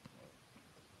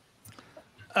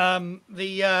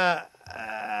 The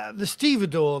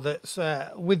stevedore that's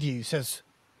with you says,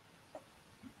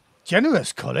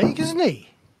 "Generous colleague, isn't he?"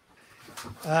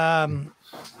 And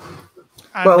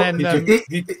well, then,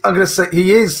 I'm going to say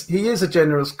he is a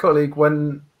generous colleague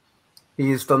when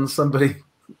he has done somebody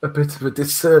a bit of a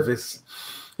disservice.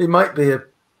 He might be a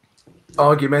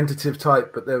argumentative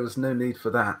type, but there was no need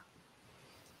for that.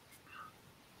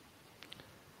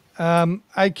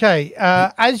 Okay.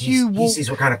 As you walk, he sees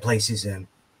what kind of place he's in.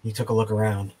 He took a look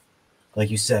around. Like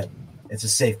you said, it's a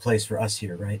safe place for us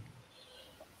here, right?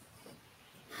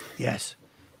 Yes.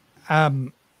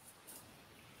 It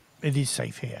is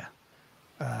safe here.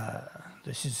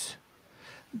 There's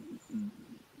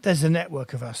a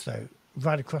network of us, though,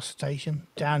 right across the station,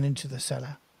 down into the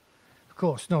cellar. Of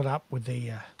course, not up with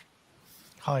the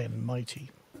high and mighty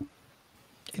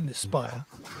in the spire,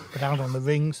 but out on the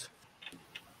rings,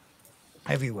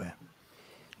 everywhere.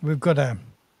 We've got a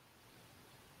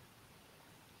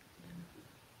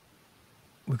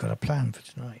plan for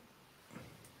tonight.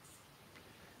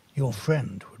 Your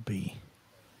friend would be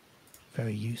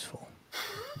very useful.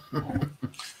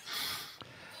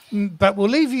 But we'll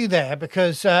leave you there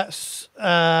because as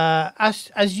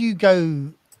you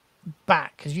go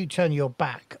back, as you turn your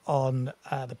back on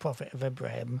the Prophet of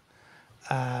Ibrahim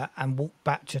and walk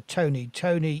back to Tony,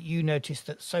 you notice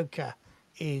that Soka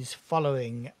is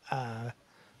following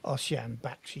Ocean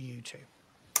back to you two.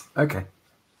 Okay.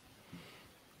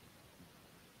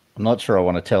 I'm not sure I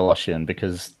want to tell Ocean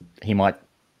because he might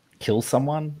kill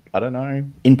someone. I don't know.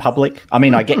 In public. I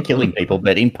mean, I get killing people,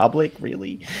 but in public,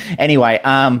 really? Anyway,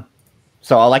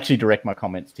 so I'll actually direct my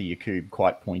comments to Yakub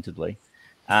quite pointedly.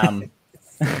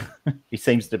 He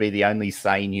seems to be the only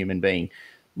sane human being.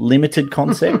 Limited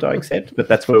concept, I accept, but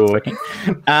that's where we're working.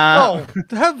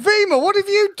 Havima, what have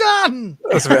you done?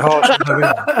 That's a bit harsh.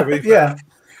 Yeah.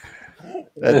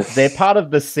 They're part of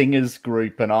the singers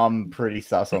group, and I'm pretty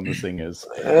sus on the singers.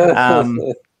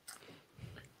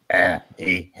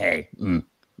 Hey,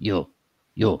 you.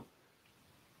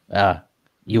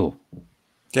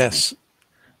 Yes.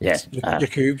 Yes.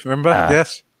 Yakub, remember?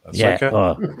 Yes. That's Yeah. okay.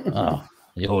 Oh,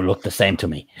 you all look the same to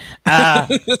me. That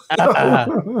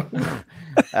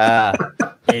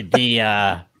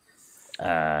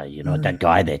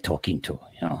guy they're talking to.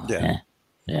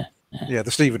 Yeah,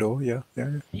 the stevedore. Yeah.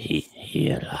 He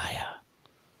a liar.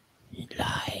 He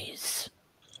lies.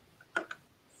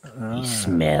 He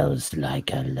smells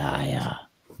like a liar.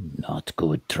 Not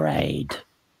good trade.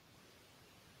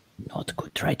 Not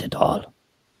good trade at all.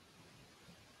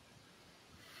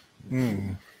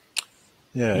 Yeah.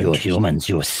 You humans,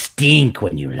 you stink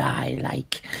when you lie,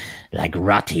 like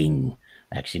rotting.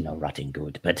 Actually, no, rotting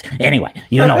good. But anyway,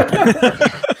 you know what I mean.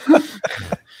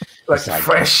 like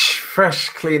fresh,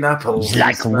 clean apples. It's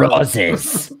like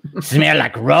roses. Smell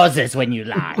like roses when you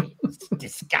lie. It's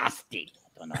disgusting.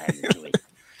 I don't know how you do it.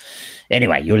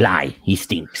 Anyway, you lie. He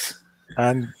stinks.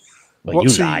 And well, you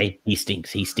lie. He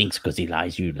stinks. He stinks because he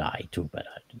lies. You lie too. But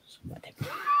whatever.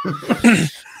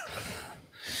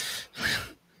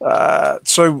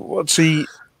 So what's he?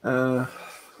 What's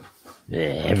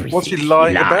he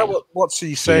lying about? What's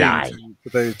he saying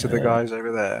to the guys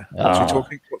over there? What's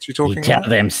he talking He tell about?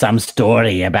 them some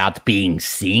story about being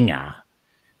singer,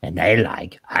 and they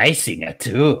like, I singer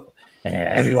too, and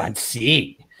everyone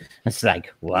sing. It's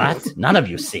like, what? None of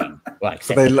you sing. Well,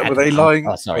 except were they lying?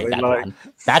 Oh, sorry, Were they that lying? one.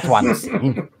 That one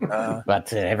sing,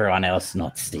 but everyone else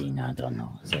not sing. I don't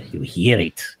know. So you hear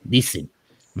it, listen,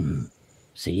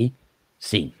 see,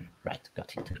 sing. Right,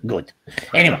 got it. Good.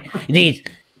 Anyway,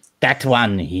 that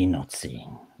one he not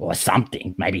sing or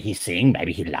something. Maybe he sing,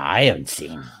 maybe he lie and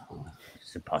sing.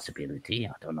 It's a possibility.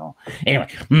 I don't know. Anyway,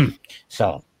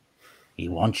 so he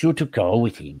wants you to go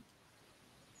with him.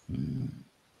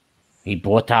 He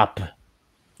brought up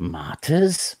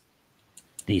martyrs.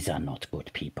 These are not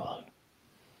good people.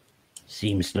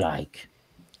 Seems like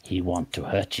he want to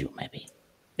hurt you, maybe.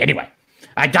 Anyway,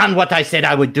 I done what I said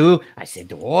I would do. I said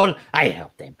to all, I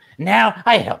helped them. Now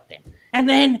I help them. And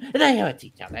then they hurt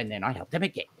each other. And then I help them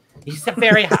again. It's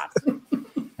very hard.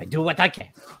 I do what I can.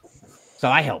 So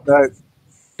I help. Don't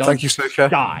Thank you, Soka.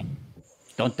 die.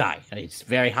 Don't die. It's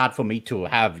very hard for me to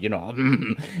have,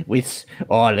 with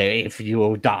all, if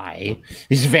you die.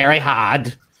 It's very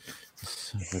hard.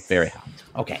 It's very hard.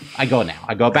 Okay, I go now.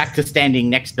 I go back to standing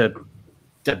next to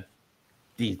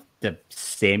the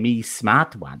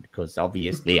semi-smart one, because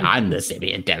obviously I'm the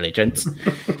semi-intelligent.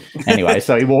 Anyway,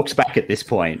 so he walks back at this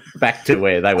point, back to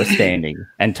where they were standing,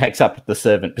 and takes up the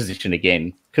servant position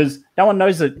again, because no one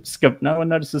knows that no one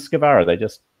notices Skavara.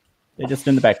 They're just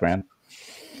in the background.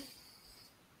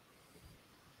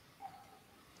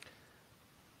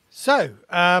 So,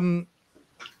 I'm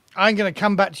going to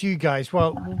come back to you guys.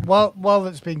 Well, while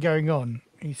that's been going on,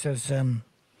 he says,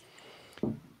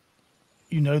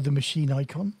 you know the machine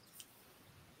icon?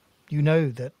 You know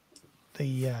that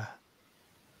the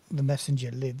messenger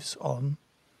lives on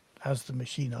as the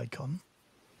machine icon?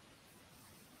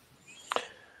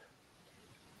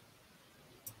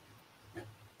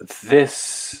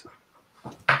 This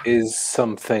is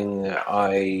something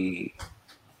I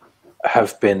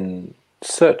have been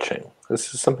searching.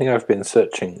 This is something I've been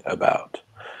searching about,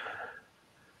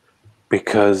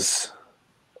 because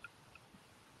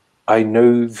I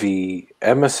know the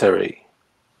emissary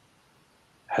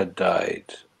had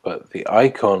died, but the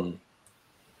icon,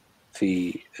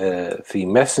 the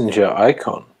messenger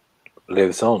icon,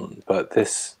 lives on. But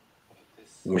this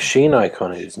machine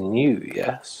icon is new.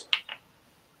 Yes,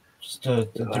 just a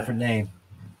different name.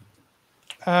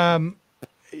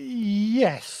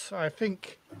 Yes, I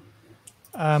think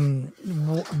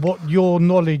what your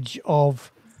knowledge of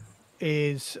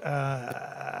is,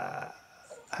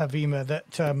 Havima,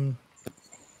 that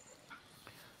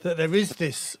there is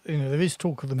this, there is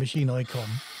talk of the machine icon,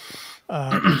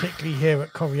 particularly here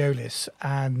at Coriolis.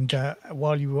 And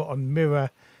while you were on Mirror,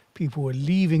 people were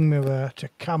leaving Mirror to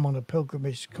come on a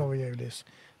pilgrimage to Coriolis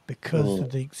because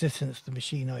of the existence of the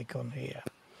machine icon here.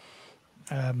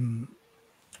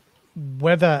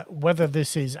 Whether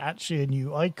this is actually a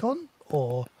new icon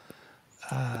or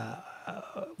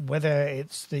whether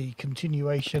it's the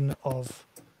continuation of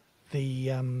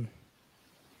the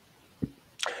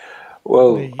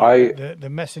the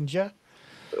messenger.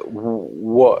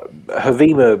 What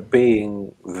Havima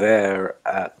being there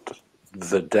at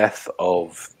the death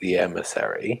of the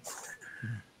emissary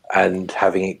and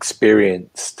having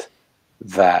experienced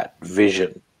that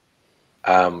vision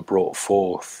brought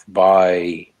forth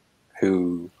by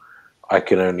who I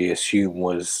can only assume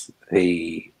was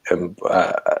the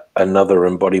another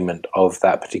embodiment of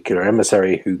that particular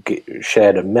emissary who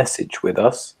shared a message with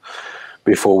us,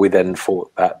 before we then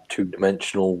fought that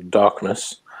two-dimensional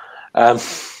darkness.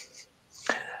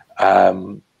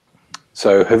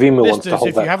 So Havima wants to hold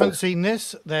if that. you haven't seen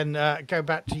this, then go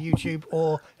back to YouTube,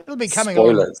 or it'll be coming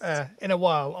Spoilers. on in a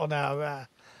while on our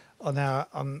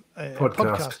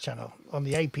podcast channel, on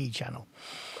the AP channel.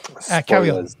 Carry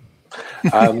on.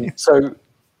 So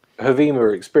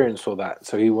Havima experienced all that,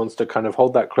 so he wants to kind of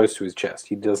hold that close to his chest.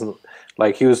 He doesn't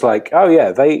he was like, oh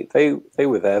yeah, they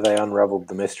were there, they unraveled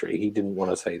the mystery. He didn't want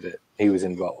to say that he was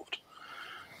involved.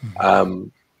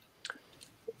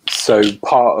 So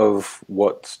part of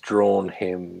what's drawn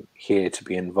him here to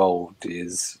be involved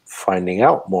is finding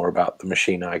out more about the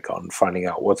machine icon, finding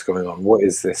out what's going on. What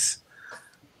is this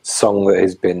song that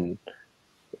has been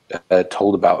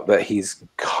told about, that he's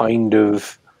kind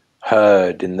of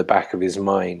heard in the back of his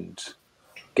mind,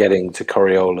 getting to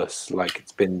Coriolis, like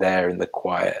it's been there in the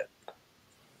quiet.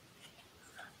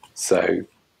 So,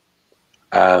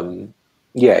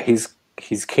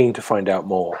 he's keen to find out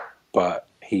more, but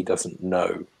he doesn't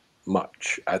know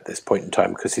much at this point in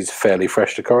time because he's fairly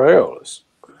fresh to Coriolis.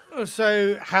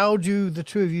 So, how do the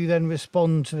two of you then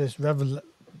respond to this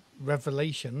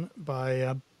revelation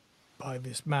by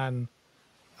this man,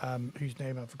 whose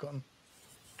name I've forgotten?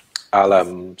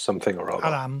 Alam something or other.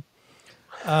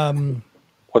 Alam.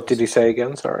 What did he say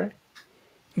again? Sorry.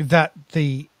 That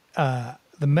the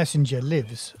messenger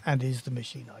lives and is the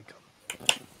machine icon.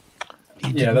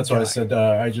 Yeah, that's what I said.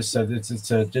 I just said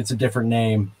it's a different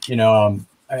name, and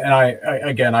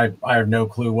I have no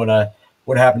clue what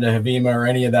happened to Havima or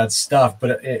any of that stuff,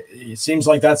 but it seems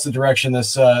like that's the direction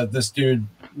this dude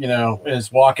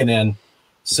is walking in.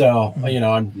 So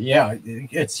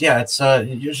it's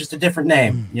just a different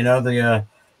name.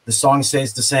 The song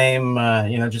stays the same.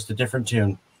 Just a different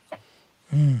tune.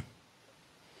 He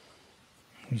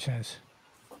says,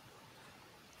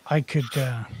 I could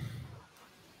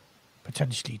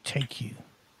potentially take you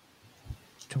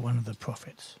to one of the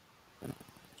prophets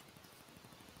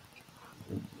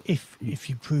if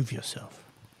you prove yourself.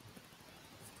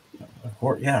 Of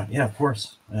course, yeah, of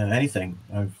course. Anything.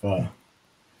 I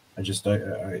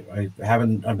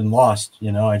haven't. I've been lost. I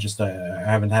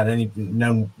haven't had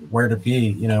known where to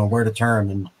be. Where to turn,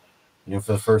 and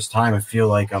for the first time, I feel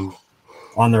like I'm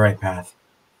on the right path.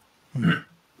 No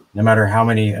matter how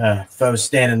many foes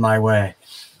stand in my way.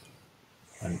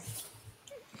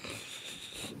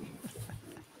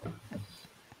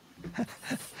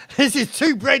 This is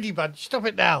too Brady Bunch. Stop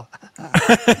it now.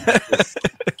 I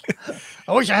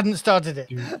wish I hadn't started it.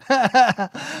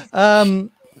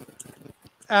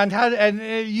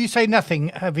 And you say nothing,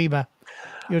 Havima.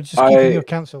 You're just keeping your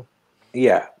counsel.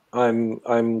 Yeah,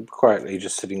 I'm quietly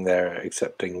just sitting there,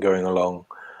 accepting, going along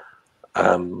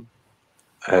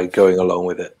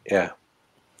with it. Yeah.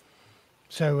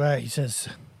 So he says,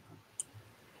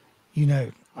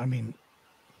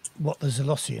 what the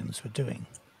Zolossians were doing.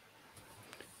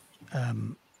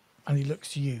 And he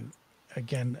looks to you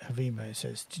again, Havima. He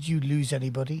says, "Did you lose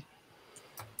anybody?"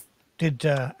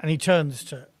 And he turns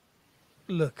to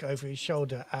look over his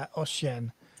shoulder at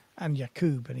Ossian and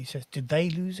Yakub, and he says, "Did they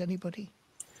lose anybody?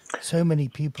 So many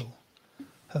people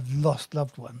have lost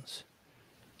loved ones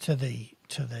to the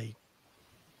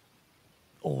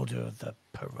Order of the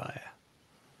Pariah."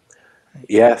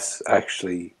 Yes,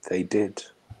 actually, they did.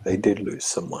 They did lose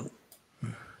someone.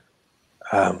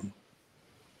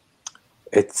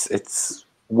 It's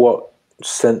what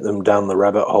sent them down the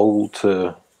rabbit hole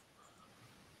to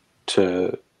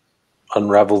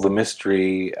unravel the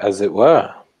mystery, as it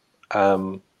were.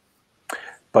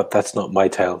 But that's not my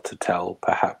tale to tell.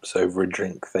 Perhaps over a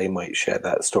drink they might share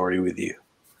that story with you.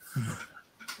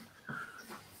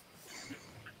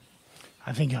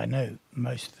 I think I know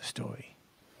most of the story.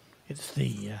 It's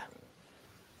the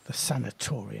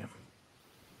sanatorium,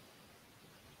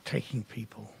 taking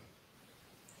people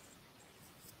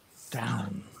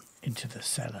down into the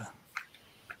cellar,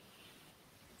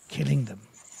 killing them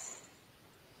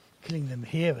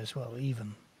here as well.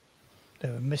 Even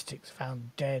there were mystics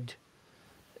found dead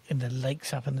in the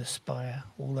lakes up in the spire,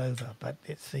 all over. But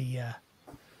it's the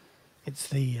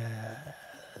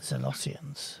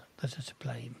Zolossians that are to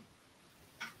blame.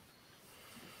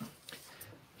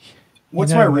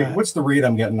 What's what's the read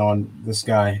I'm getting on this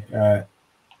guy?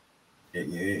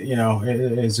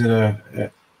 Is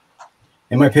it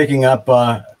am I picking up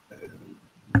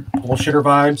bullshitter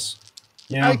vibes?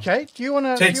 Okay. Do you want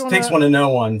to? Takes one to know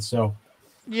one. So.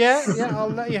 Yeah. I'll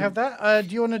let you have that.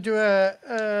 Do you want to do a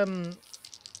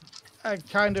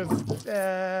kind of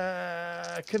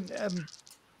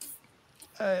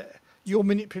your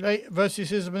manipulate versus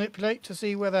his manipulate to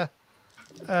see whether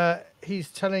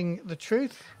he's telling the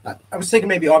truth. I was thinking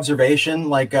maybe observation,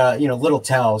 like little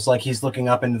tells, like he's looking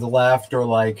up into the left, or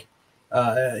like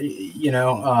Okay,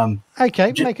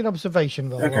 make an observation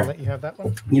roll. Okay. I'll let you have that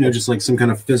one. just like some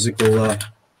kind of physical.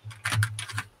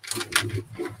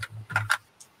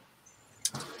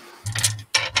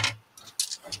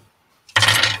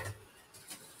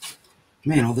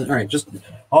 Man, all right, just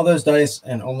all those dice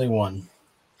and only one.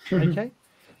 Okay,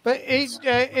 but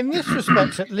in this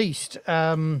respect, at least,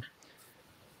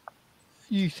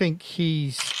 you think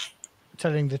he's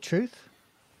telling the truth.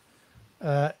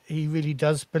 He really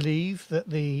does believe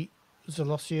that the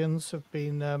Zolossians have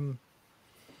been are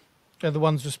the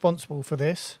ones responsible for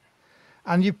this,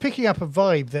 and you're picking up a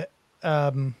vibe that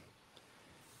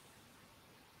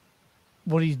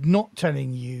what he's not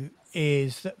telling you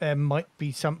is that there might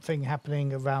be something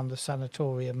happening around the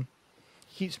sanatorium.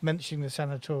 He keeps mentioning the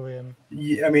sanatorium.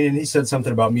 Yeah, I mean, and he said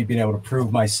something about me being able to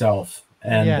prove myself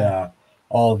and Yeah.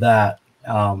 all that.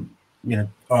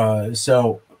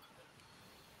 So,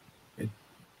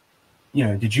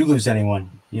 did you lose anyone?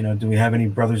 Do we have any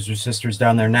brothers or sisters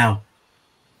down there now?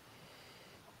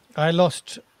 I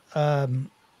lost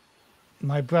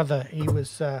my brother. He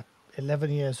was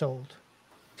 11 years old,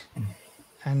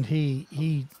 and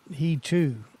he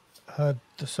too heard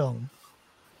the song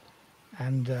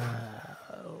and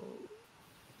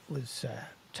was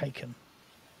taken,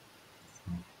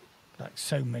 like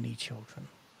so many children.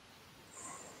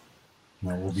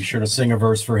 Well, we'll be sure to sing a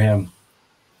verse for him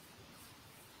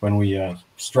when we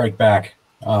strike back.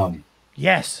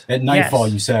 Yes. At nightfall,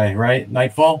 yes. you say, right?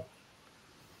 Nightfall?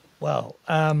 Well,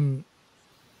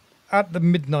 at the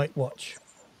midnight watch.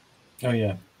 Oh,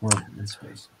 yeah. We're in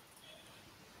space.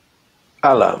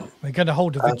 Alam, We're going to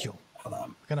hold a vigil.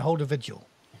 Alam. We're going to hold a vigil,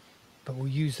 but we'll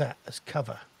use that as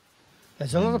cover.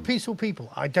 There's a lot of peaceful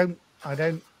people. I don't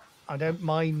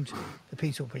mind the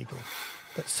peaceful people,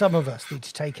 but some of us need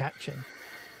to take action.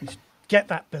 Just get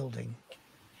that building,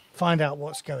 find out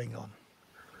what's going on.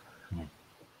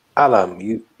 Alam,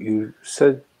 you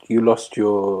said you lost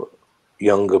your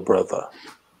younger brother.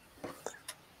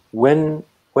 When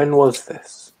was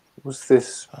this? Was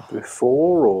this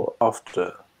before or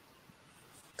after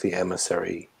the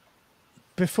emissary?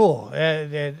 Before,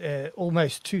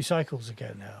 almost 2 cycles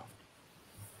ago now.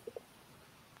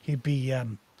 He'd be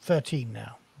 13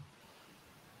 now.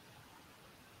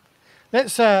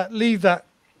 Let's leave that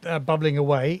bubbling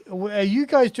away. Are you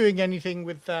guys doing anything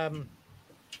with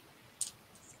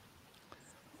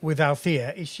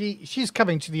Althea? Is she's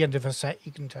coming to the end of her set,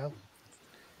 you can tell.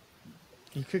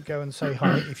 You could go and say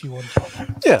hi if you want.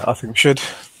 Yeah, I think we should.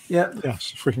 Yeah.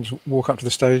 Yes, if we can just walk up to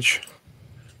the stage.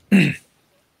 Okay.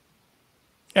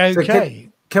 So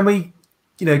can we,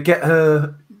 get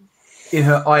her in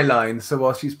her eye line so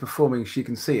while she's performing, she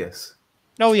can see us?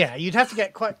 Oh, yeah. You'd have to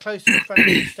get quite close to the front of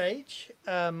the stage.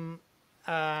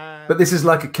 But this is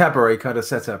like a cabaret kind of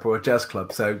setup or a jazz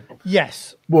club, so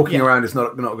Yes. walking yeah. around is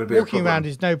not going to be a Walking problem. around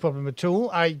is no problem at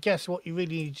all. I guess what you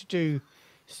really need to do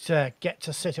is to get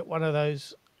to sit at one of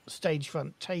those stage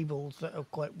front tables that are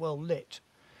quite well lit.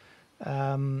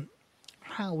 How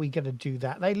are we going to do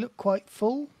that? They look quite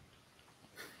full.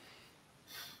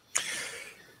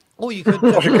 Or you could...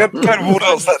 I should go and walk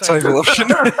else that table option.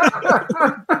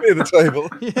 Near the table.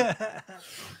 Yeah.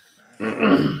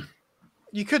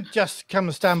 You could just come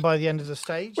and stand by the end of the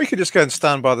stage. We could just go and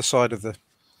stand by the side of the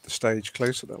stage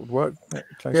closer. That would work.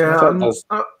 Closer. Yeah,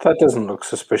 That doesn't look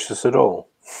suspicious at all.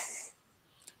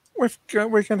 We're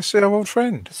going to see our old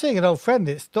friend. Seeing an old friend,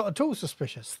 it's not at all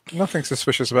suspicious. Nothing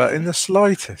suspicious about it in the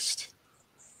slightest.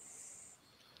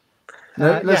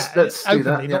 No, let's do openly,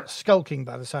 that. Yeah. not skulking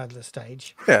by the side of the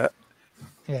stage. Yeah,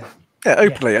 Yeah. yeah,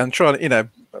 openly, and trying, at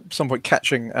some point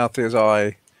catching Althea's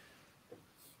eye,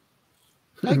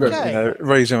 Okay.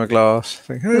 raising a glass,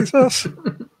 think, hey, it's us.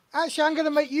 Actually, I'm going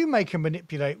to make you make a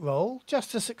manipulate roll.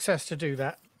 Just a success to do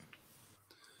that.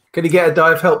 Can you get a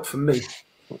die of help from me?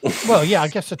 Well, yeah, I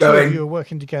guess the two Going. of you are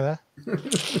working together.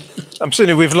 I'm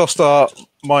assuming we've lost our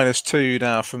 -2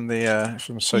 now from the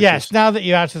social Yes, now that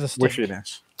you're out of the stick.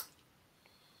 wiffiness.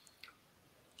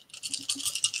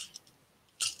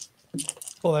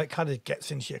 Well, that kind of gets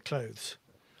into your clothes.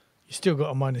 You still got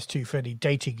a -2 for any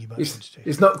dating you might want to do.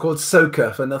 He's not called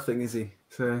Soka for nothing, is he?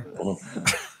 So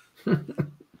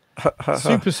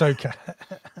Super soaker.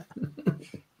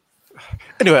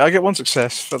 Anyway, I get 1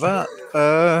 success for that.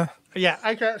 Yeah,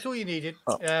 okay, that's all you needed.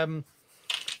 And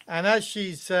as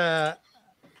she's as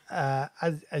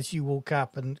you walk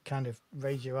up and kind of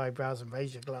raise your eyebrows and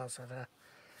raise your glass at her,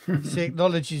 she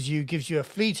acknowledges you, gives you a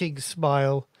fleeting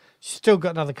smile. She's still got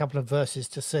another couple of verses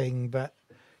to sing, but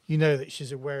you know that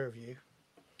she's aware of you.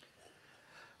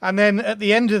 And then at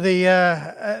the end of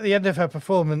her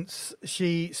performance,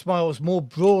 she smiles more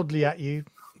broadly at you,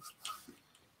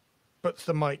 puts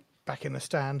the mic back in the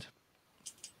stand,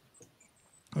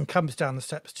 and comes down the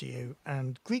steps to you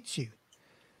and greets you.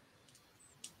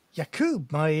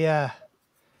 Yakub, my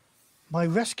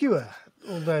rescuer,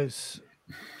 all those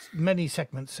many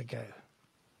segments ago.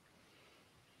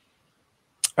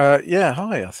 Yeah,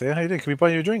 hi, Althea. How you doing? Can we buy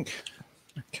you a drink?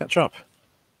 Catch up.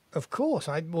 Of course,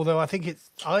 although I think it's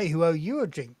I who owe you a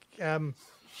drink. Yeah,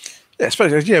 I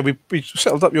suppose. Yeah, we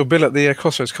settled up your bill at the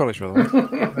Crossroads College, by the way.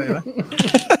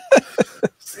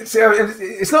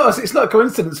 It's not a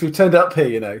coincidence we've turned up here,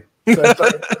 you know. So it's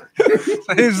like...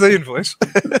 So here's the invoice.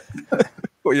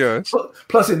 What yours?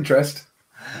 Plus interest.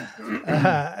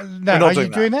 No, are you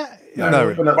doing that?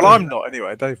 No. Well, I'm not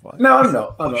anyway. Dave might. No, I'm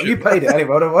not. You paid it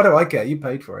anyway. What do I care? You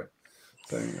paid for it.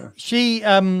 So, She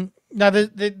now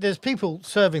there's people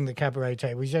serving the cabaret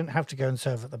table. You don't have to go and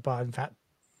serve at the bar. In fact,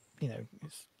 you know,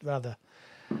 it's rather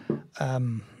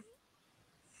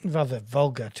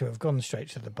vulgar to have gone straight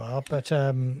to the bar. But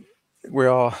we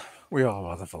are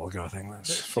rather vulgar. I think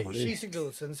that's probably. She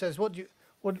signals and says, "What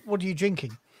are you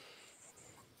drinking?"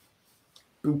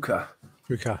 Buka.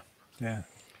 Yeah.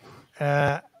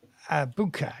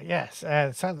 Buka, yes.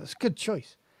 That's a good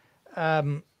choice.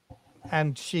 And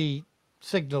she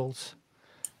signals,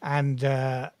 and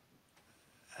a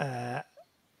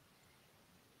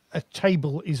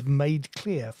table is made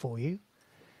clear for you.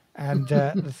 And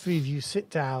the three of you sit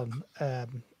down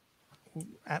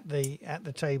at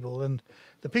the table, and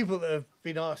the people that have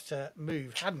been asked to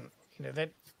move hadn't, you know,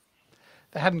 they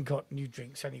hadn't got new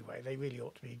drinks anyway. They really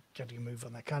ought to be getting a move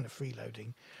on. They're kind of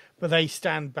freeloading. But they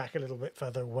stand back a little bit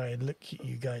further away and look at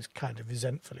you guys kind of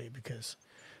resentfully because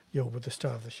you're with the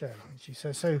star of the show. And she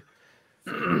says, "So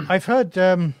I've heard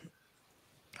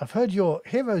you're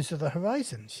heroes of the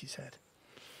horizon," she said.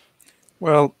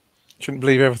 Well, shouldn't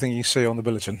believe everything you see on the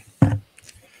bulletin, I'd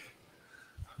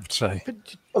say.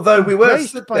 Although we were Raised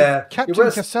stood by there, Captain we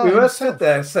were Cassar stood himself.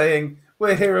 there saying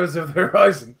we're heroes of the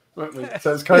horizon, weren't we?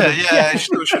 So it's kind of You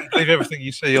still shouldn't believe everything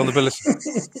you see on the bulletin.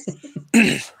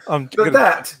 But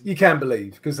that you can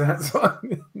believe because that's what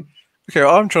Okay,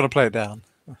 I'm trying to play it down.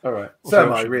 all right. So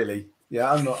am I really?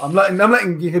 Yeah, I'm not. I'm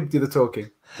letting him do the talking.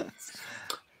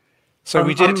 So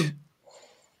we did.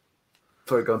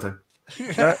 Sorry, go on, Tim.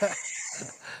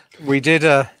 We did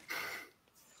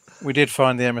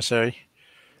find the emissary.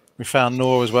 We found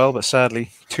Nor as well, but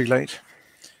sadly too late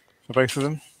for both of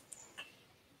them.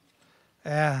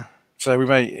 Yeah. So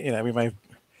the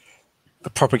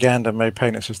propaganda may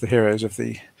paint us as the heroes of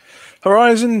the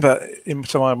horizon, but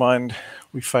to my mind,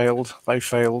 we failed. They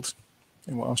failed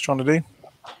in what I was trying to do.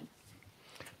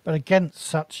 But against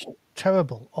such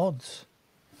terrible odds,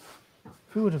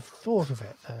 who would have thought of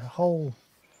it? A whole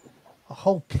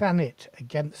planet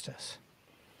against us.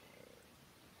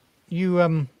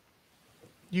 You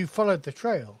followed the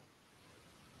trail.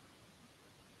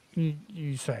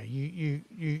 You say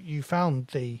you found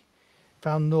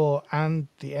Nor and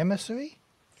the emissary.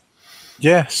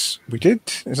 Yes, we did.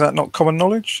 Is that not common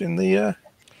knowledge in the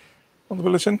on the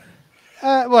bulletin?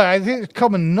 Well, I think it's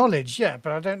common knowledge, yeah,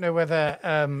 but I don't know whether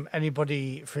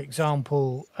anybody, for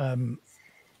example,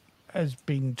 has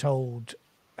been told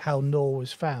how Nor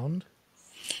was found.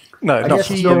 No, not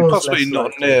possibly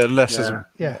not near less. Yeah.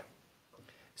 Yeah.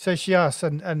 So she asked,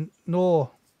 and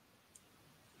Nor,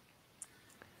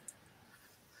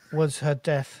 was her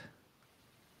death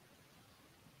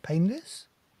painless?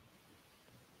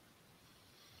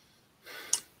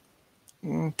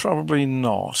 Probably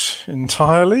not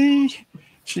entirely.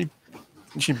 She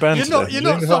bent. You're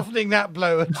not softening that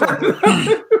blow at all.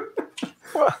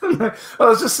 I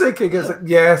was just thinking,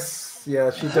 yes, she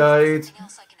died.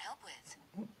 Else I can help with.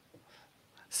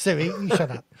 Siri, you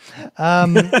shut up. I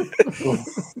think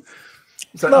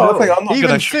I'm not Even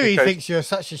going to Siri sugarcoat. thinks you're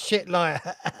such a shit liar.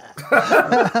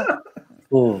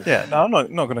 Yeah, no, I'm not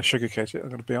going to sugarcoat it. I'm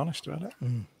going to be honest about it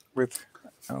with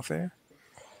Althea.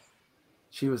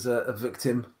 She was a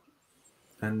victim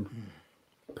and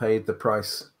paid the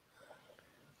price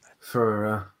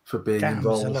for being Damn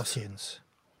involved. Zalosians.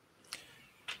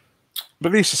 But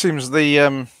at least it seems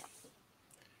the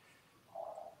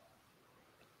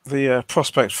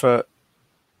prospect for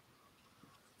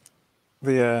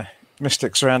the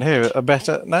mystics around here are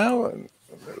better now.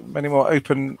 Many more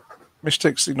open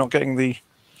mystics. You're not getting the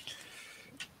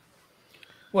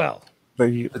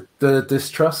The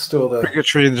distrust or the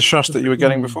bigotry and distrust that you were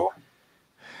getting before.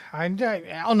 I know,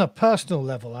 on a personal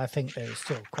level, I think there is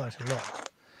still quite a lot.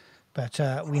 But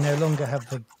we no longer have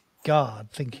the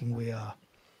guard thinking we are.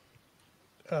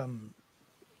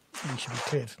 We should be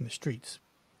cleared from the streets.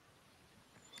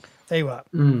 They were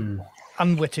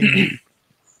unwitting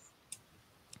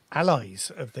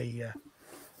allies of the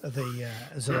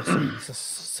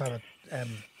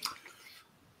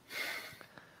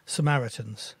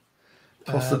Samaritans.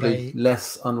 Possibly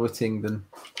less unwitting than.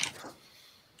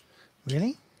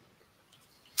 Really?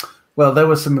 Well, there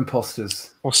were some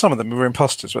imposters. Well, some of them were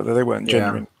imposters, but they weren't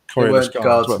genuine They Coriolis weren't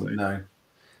guards, were guardsmen, they? no.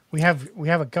 We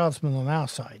have a guardsman on our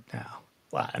side now.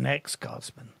 Well, an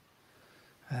ex-guardsman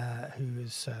who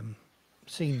has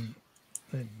seen,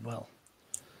 well,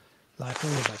 like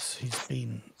all of us, he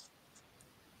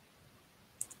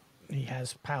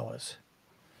has powers.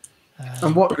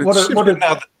 And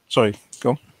sorry, go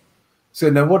on. So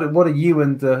now, what are you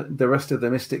and the rest of the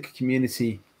Mystic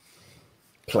community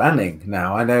planning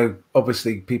now? I know,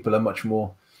 obviously, people are much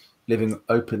more living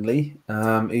openly,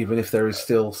 even if there is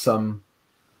still some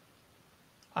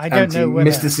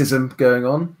anti-mysticism going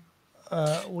on.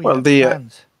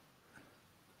 Plans.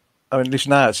 I mean, at least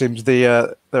now it seems there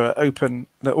are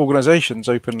the organisations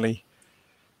openly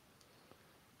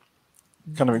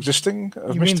kind of existing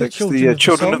of mystics. The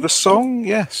Children of the Song,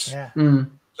 yes. Yeah.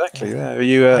 Exactly. Yeah. Are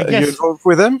you involved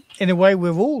with them? In a way,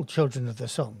 we're all children of the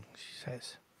song, she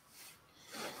says.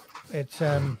 It's.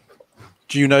 Do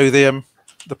you know the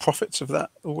prophets of that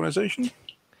organisation?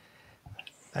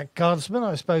 That guardsman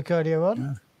I spoke earlier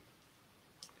on,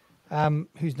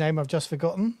 whose name I've just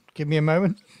forgotten. Give me a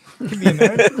moment.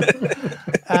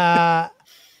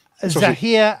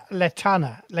 Zahir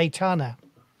Leitana.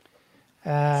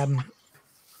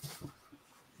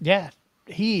 Yeah,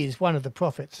 he is one of the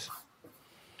prophets.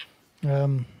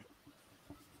 And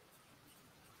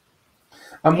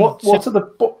what are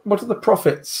the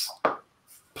prophets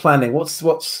planning? What's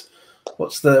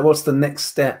the next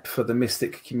step for the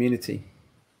Mystic community?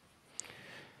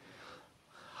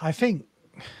 I think.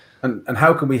 And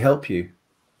how can we help you?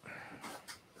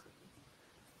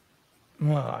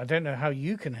 Well, I don't know how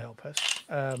you can help us.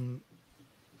 Well,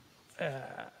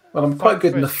 I'm quite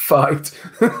good in the fight.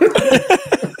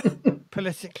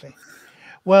 Politically.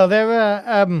 Well, there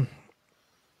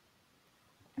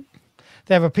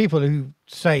are people who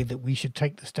say that we should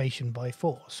take the station by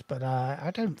force, but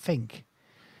I don't think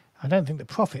the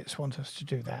prophets want us to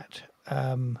do that.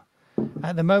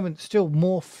 At the moment, still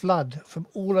more flood from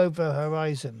all over the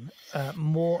horizon.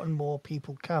 More and more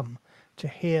people come to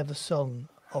hear the song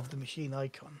of the machine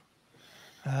icon.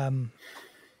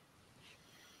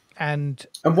 And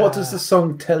what does the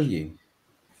song tell you?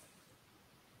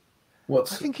 I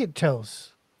think it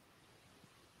tells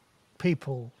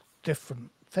people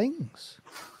different things.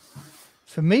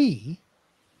 For me,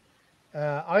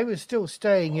 I was still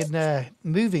staying in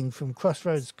moving from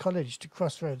Crossroads College to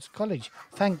Crossroads College,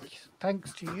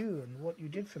 thanks to you and what you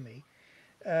did for me,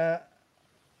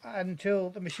 until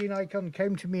the machine icon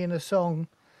came to me in a song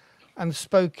and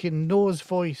spoke in Nor's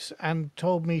voice and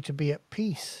told me to be at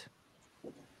peace,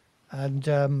 and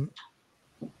that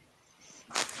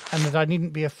I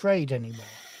needn't be afraid anymore.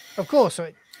 Of course,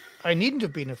 I needn't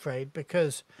have been afraid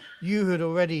because you had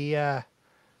already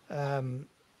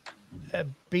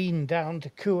been down to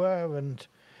Kua, and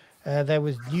there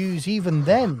was news even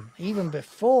then, even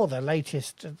before the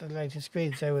latest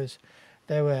screens.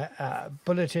 There were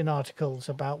bulletin articles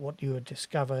about what you had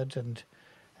discovered, and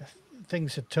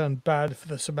things had turned bad for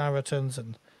the Samaritans,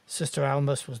 and Sister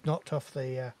Almus was knocked off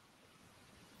the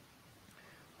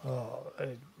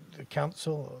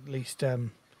council, or at least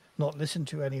not listened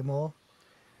to anymore.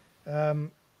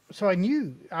 So I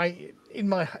knew, in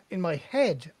my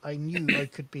head, I knew I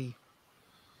could be.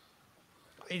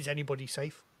 Is anybody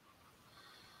safe?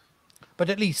 But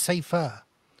at least safer.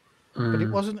 But it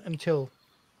wasn't until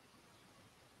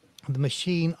the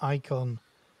machine icon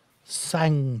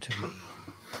sang to me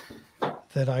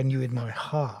that I knew in my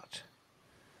heart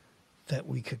that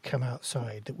we could come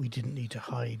outside, that we didn't need to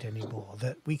hide anymore,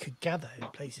 that we could gather in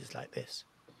places like this.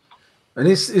 And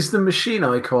is the machine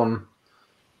icon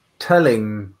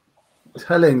telling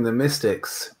the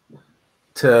mystics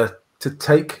to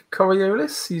take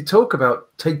Coriolis? You talk about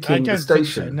taking the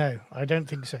station. Think so. No, I don't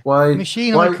think so. Why? The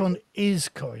machine icon is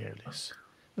Coriolis.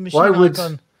 The machine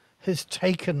icon has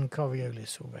taken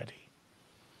Coriolis already.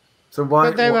 So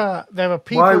why? But there are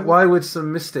people. Why would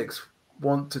some mystics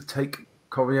want to take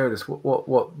Coriolis?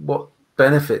 What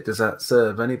benefit does that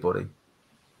serve anybody?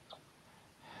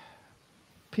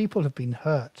 People have been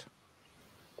hurt.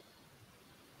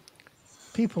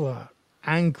 People are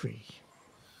angry.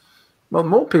 Well,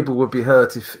 more people would be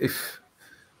hurt if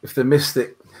the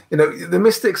mystic, the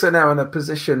mystics are now in a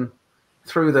position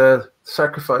through their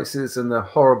sacrifices and the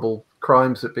horrible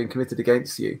crimes that have been committed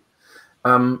against you.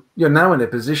 You're now in a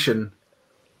position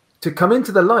to come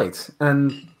into the light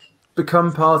and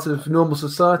become part of normal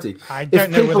society. I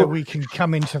don't know whether we can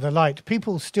come into the light.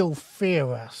 People still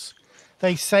fear us.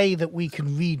 They say that we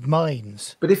can read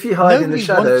minds. But if you hide in the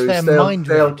shadows, they'll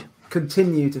read.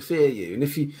 Continue to fear you. And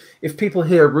if people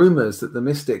hear rumors that the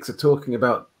mystics are talking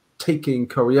about taking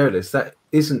Coriolis, that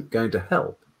isn't going to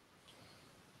help.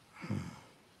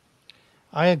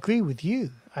 I agree with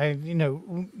you.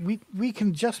 We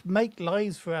can just make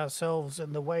lives for ourselves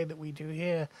in the way that we do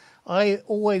here.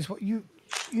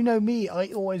 You know me, I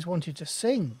always wanted to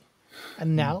sing,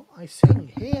 and now I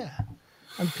sing here,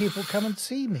 and people come and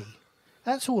see me.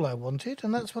 That's all I wanted,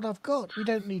 and that's what I've got. We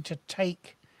don't need to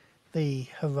take the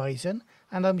horizon,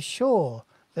 and I'm sure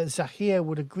that Zahir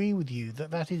would agree with you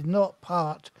that that is not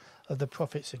part of the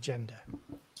Prophet's agenda.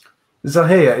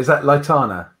 Zahir, is that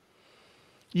Laetana?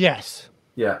 Yes.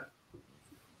 Yeah.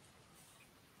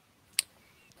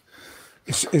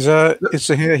 Is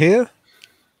Zahir here?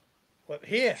 Well,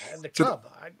 here at the club.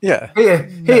 Yeah.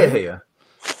 Here.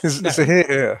 Is Zahir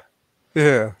here?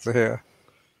 Yeah, Zahir.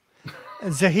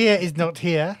 Zahir is not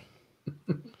here.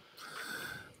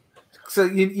 So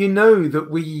you know that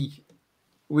we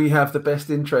have the best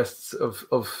interests of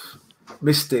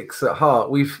mystics at heart.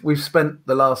 We've spent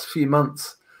the last few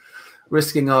months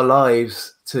risking our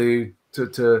lives to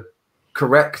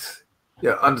correct,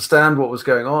 understand what was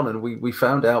going on, and we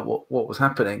found out what was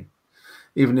happening.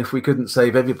 Even if we couldn't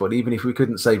save everybody, even if we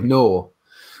couldn't save Noor,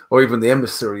 or even the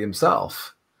emissary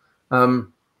himself,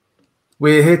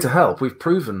 we're here to help. We've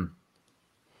proven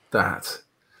that.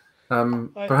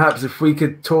 Perhaps if we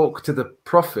could talk to the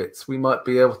prophets, we might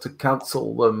be able to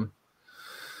counsel them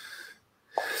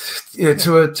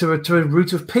to a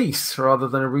route of peace rather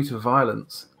than a route of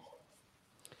violence.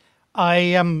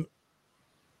 I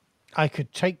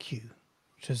could take you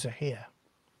to Zahir.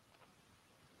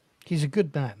 He's a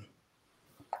good man.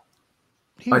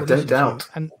 I don't doubt.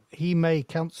 And he may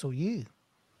counsel you.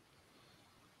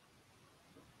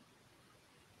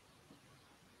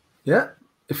 Yeah.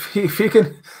 If you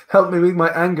can help me with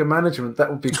my anger management, that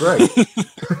would be great.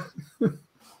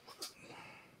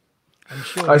 I'm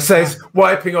sure I say,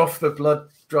 wiping off the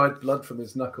dried blood from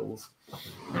his knuckles.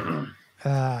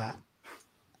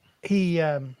 He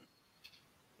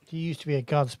used to be a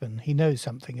guardsman. He knows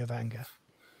something of anger.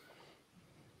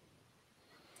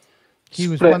 He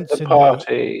was Split once the in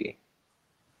party.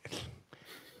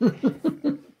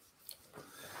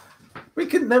 We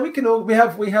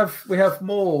have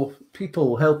more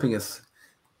people helping us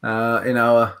in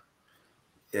our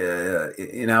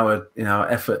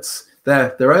efforts.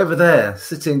 They're over there,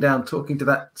 sitting down, talking to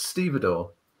that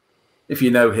stevedore. If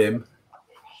you know him,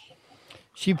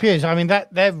 She appears. I mean,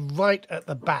 they're right at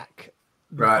the back,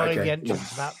 Right, by okay. the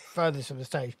entrance, about furthest of the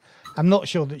stage. I'm not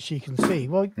sure that she can see.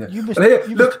 Well, yeah. you must And here,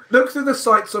 look through the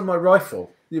sights on my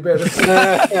rifle. You better. It's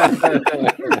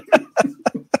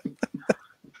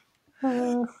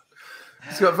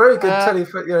got very good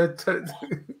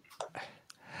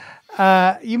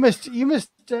you must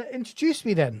introduce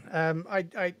me then.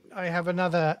 I have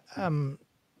another.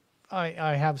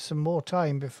 I have some more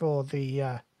time before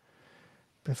the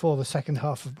second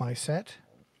half of my set.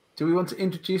 Do we want to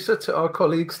introduce her to our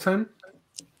colleagues, Tone?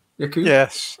 Yakub?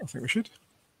 Yes, I think we should.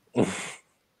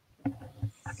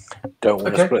 Don't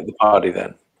want to split the party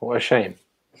then. What a shame.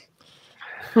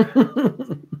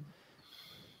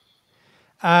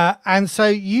 And so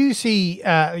you see,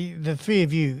 the three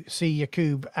of you see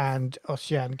Yakub and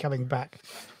Ossian coming back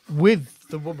with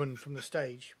the woman from the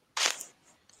stage,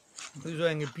 who's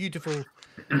wearing a beautiful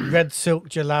red silk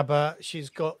jalaba. She's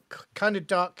got kind of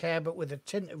dark hair, but with a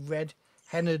tint of red,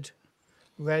 hennaed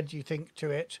red, you think, to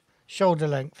it, shoulder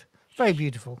length, very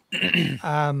beautiful.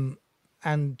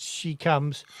 And she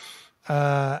comes.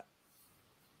 The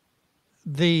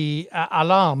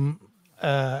alarm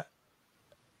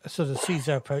sort of sees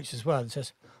her approach as well and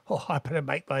says, "Oh, I better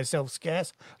make myself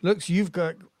scarce. Looks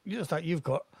like you've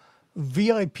got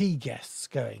VIP guests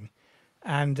going."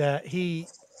 And he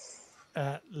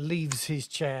leaves his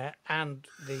chair and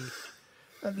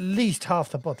at least half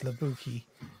the bottle of Buki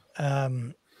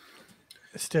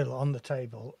still on the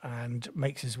table and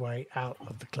makes his way out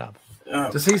of the club.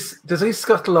 Does he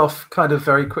scuttle off kind of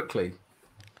very quickly?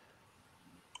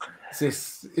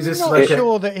 Is this not like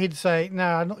sure that he'd say no.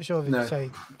 I'm not sure that he'd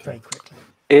say very quickly.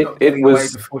 It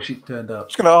was before she turned up. I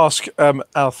was going to ask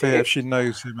Althea if she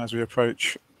knows him as we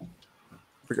approach.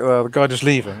 The guy just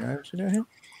leaving. Do you know him?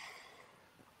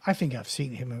 I think I've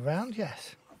seen him around.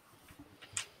 Yes.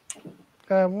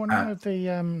 One of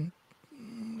the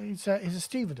he's a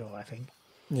stevedore, I think.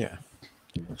 Yeah.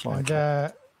 Looks like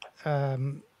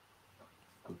And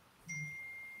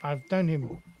I've known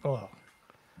him. Well,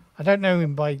 I don't know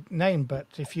him by name, but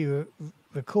if you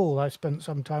recall, I spent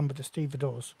some time with the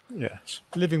stevedores, Yes.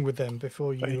 living with them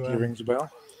before you. Vaguely rings a bell.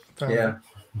 found Yeah.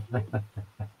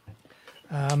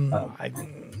 them.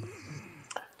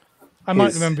 I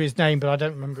might remember his name, but I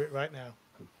don't remember it right now.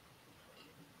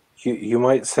 You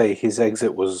might say his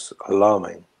exit was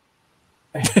alarming.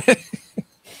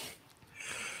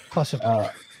 Possibly. Now,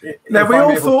 If we I'm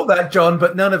all able- thought that, John,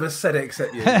 but none of us said it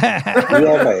except you. Yeah,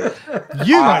 mate.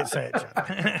 You might say it,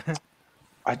 John.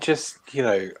 I just,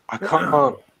 I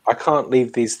can't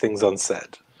leave these things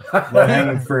unsaid. Low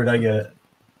hanging fruit, I get it.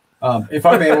 If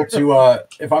I'm able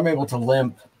to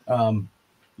limp, to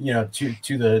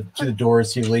the door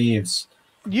as he leaves.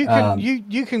 You can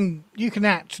you can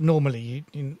act normally.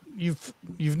 You've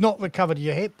not recovered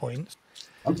your hit points.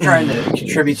 I'm trying to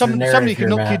contribute to the narrative Somebody can here,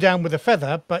 knock you Matt. down with a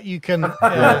feather, but you can you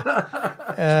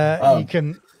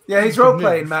can. Yeah, he's you can role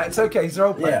playing, move. Matt. It's okay. He's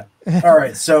role playing. Yeah. All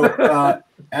right. So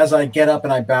as I get up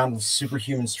and I bound with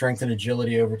superhuman strength and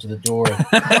agility over to the door,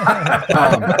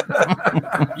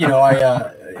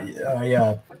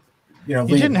 You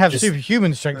leave- didn't have just-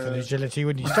 superhuman strength and agility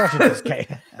when you started this game.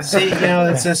 See,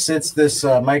 it's this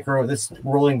micro, this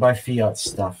rolling by fiat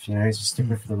stuff. He's just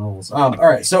stupid for the rules. All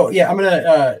right, so yeah, I'm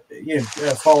gonna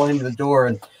follow into the door,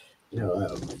 and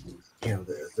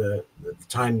the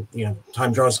time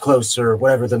time draws close, or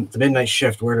whatever the midnight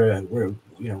shift. Where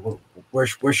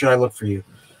should I look for you?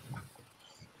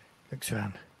 Looks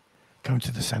around. Come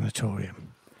to the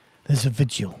sanatorium. There's a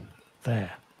vigil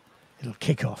there. It'll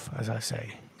kick off, as I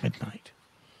say, midnight.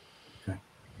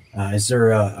 Is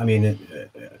there? I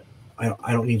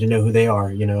don't need to know who they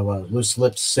are. Loose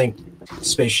lips sink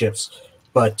spaceships.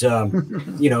 But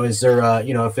is there?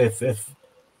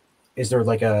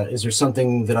 Is there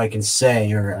something that I can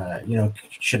say, or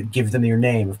should I give them your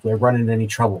name if they're running into any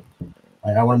trouble?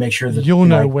 I want to make sure that You'll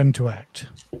know when to act.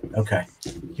 Okay.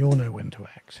 You'll know when to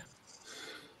act.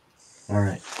 All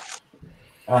right.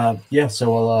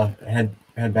 So I'll head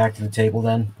back to the table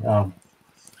then.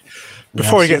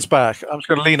 Before he gets back, I'm just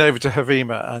going to lean over to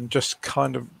Havima and just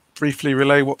kind of briefly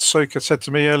relay what Soka said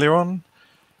to me earlier on.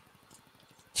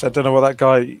 So I don't know what that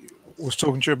guy was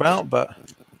talking to you about, but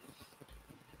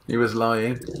He was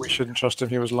lying. we shouldn't trust him.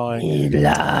 He was lying. He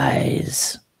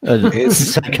lies.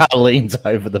 Sakar leans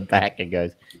over the back and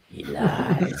goes, he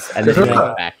lies. And then he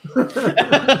goes back.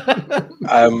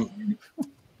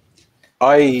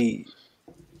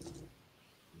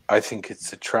 I think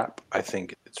it's a trap. I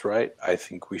think it's right. I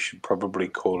think we should probably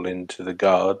call into the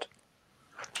guard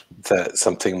that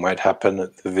something might happen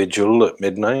at the vigil at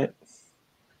midnight,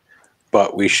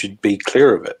 but we should be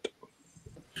clear of it.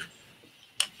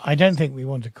 I don't think we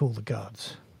want to call the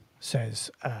guards, says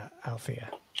Althea.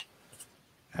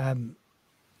 Do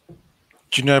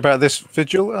you know about this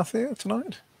vigil, Althea,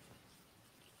 tonight?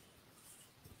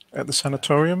 At the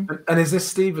sanatorium? And is this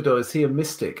stevedore? Is he a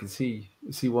mystic? Is he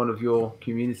one of your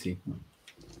community?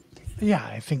 Yeah,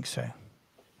 I think so.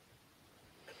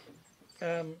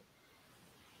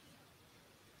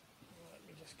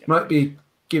 Might be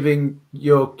giving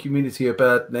your community a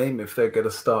bad name if they're going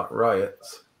to start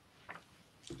riots.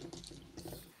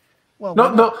 Well,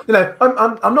 I'm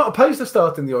not opposed to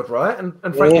starting the odd riot, and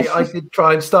frankly, I did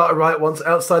try and start a riot once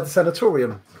outside the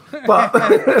sanatorium. But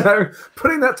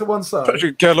putting that to one side. Perhaps you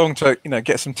could go along to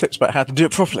get some tips about how to do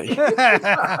it properly.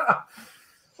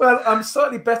 Well, I'm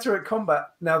slightly better at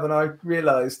combat now than I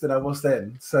realised than I was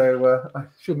then, so I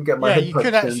shouldn't get my yeah, head you punched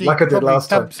could in actually like I did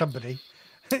last time. stab somebody.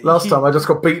 Last time I just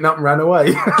got beaten up and ran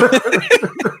away.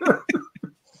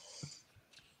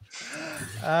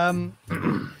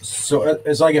 So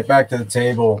as I get back to the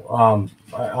table, I'm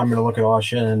going to look at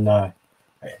Asha, and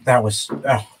that was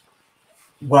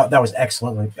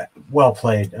excellently well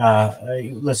played.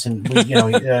 Listen, we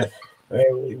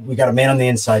got a man on the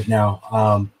inside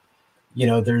now.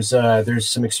 There's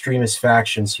some extremist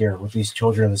factions here with these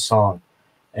children of the song,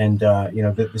 and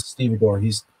the stevedore.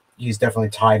 He's definitely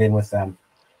tied in with them,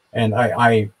 and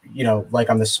I like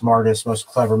I'm the smartest, most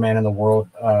clever man in the world.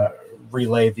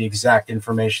 Relay the exact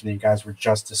information that you guys were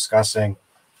just discussing.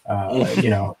 Like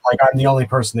I'm the only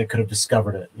person that could have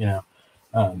discovered it. And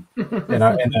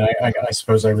I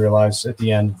suppose I realized at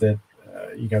the end that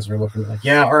you guys were looking like,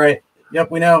 yeah, all right,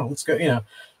 yep, we know, let's go.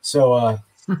 So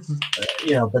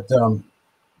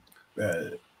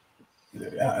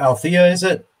Althea, is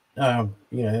it?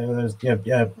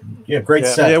 Great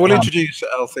set. Yeah, we'll introduce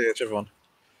Althea to everyone.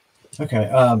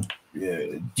 Okay.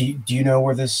 Do you know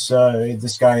where this guy,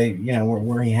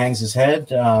 where he hangs his head?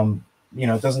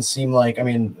 It doesn't seem like,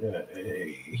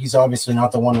 he's obviously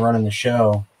not the one running the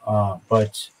show,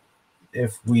 but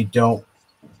if we don't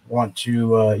want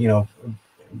to,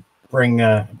 bring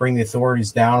the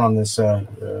authorities down on this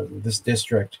this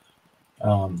district,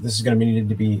 This is going to need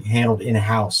to be handled in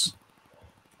house.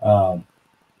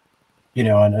 You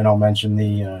know, and I'll mention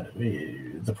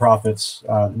the prophets.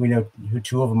 We know who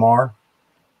two of them are.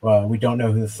 We don't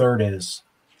know who the third is.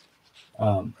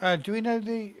 Do we know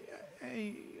the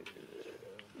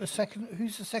second?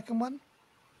 Who's the second one?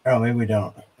 Oh, maybe we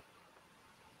don't.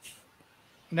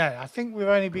 No, I think we've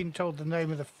only been told the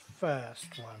name of the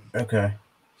first one. Okay.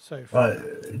 So far.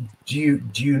 Do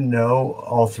you know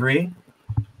all three?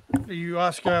 Are you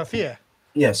asking Althea?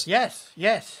 Yes. Yes.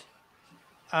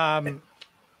 I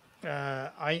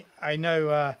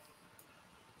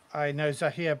know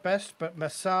Zahir best, but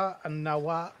Masa and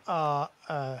Nawa are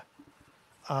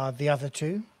the other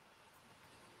two.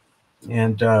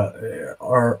 And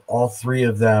are all three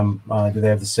of them? Do they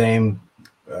have the same?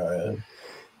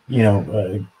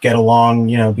 Get along.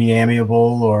 Be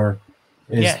amiable, or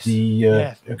is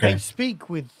yes. Okay? They speak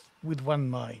with one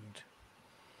mind,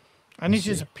 and it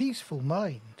is a peaceful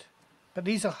mind. But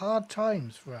these are hard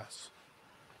times for us.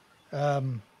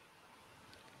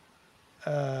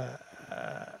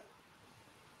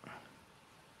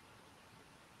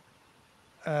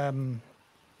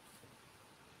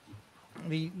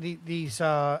 These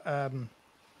are,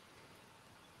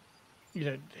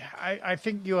 I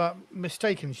think you are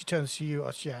mistaken. She turns to you,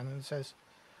 Ocean, and says,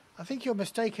 I think you're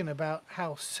mistaken about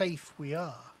how safe we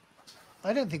are.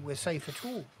 I don't think we're safe at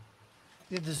all.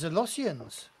 The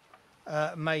Zolossians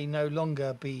may no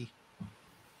longer be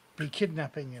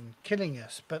kidnapping and killing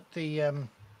us, but the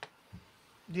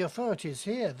authorities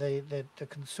here, the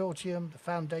consortium, the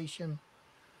foundation,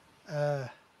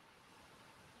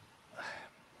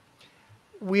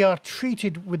 we are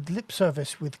treated with lip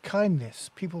service, with kindness.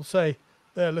 People say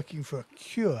they're looking for a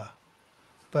cure,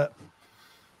 but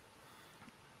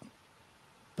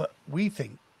we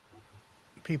think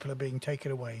people are being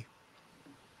taken away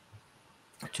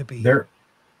to be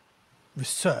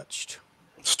researched,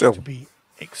 Still. to be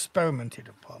experimented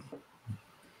upon.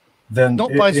 Then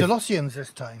Not by Zolossians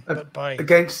this time, but by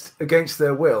against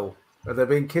their will. Are they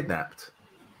being kidnapped?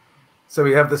 So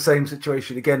we have the same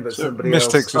situation again, but somebody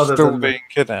mystics else are still being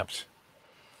kidnapped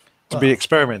to be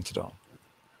experimented on.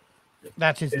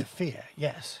 That is the fear,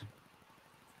 yes.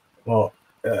 Well,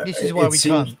 this is why we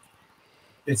can't.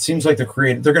 It seems like they're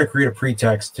going to create a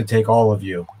pretext to take all of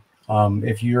you.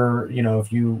 If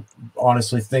you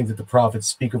honestly think that the prophets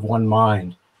speak of one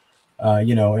mind,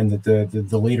 and that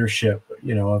the leadership,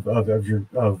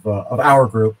 of our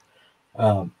group,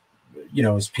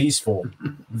 is peaceful,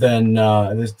 then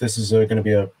this is going to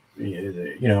be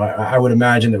I would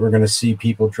imagine that we're going to see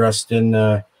people dressed in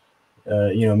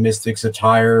mystics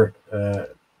attire,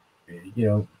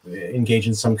 engage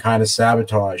in some kind of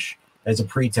sabotage as a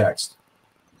pretext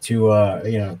to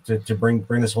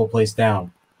bring this whole place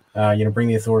down, bring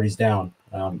the authorities down.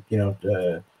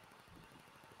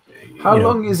 How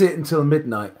long is it until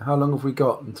midnight? How long have we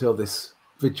got until this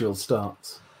vigil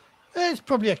starts? It's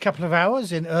probably a couple of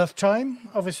hours in Earth time.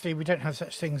 Obviously, we don't have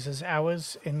such things as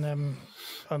hours in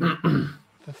on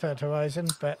the Third Horizon,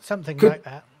 but something like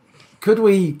that. Could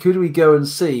we go and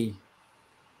see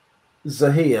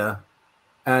Zahir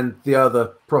and the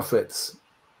other prophets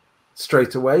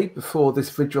straight away before this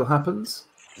vigil happens?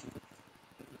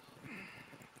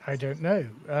 I don't know.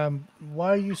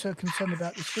 Why are you so concerned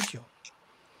about this vigil?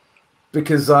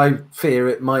 Because I fear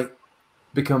it might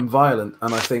become violent,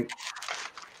 and I think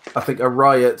a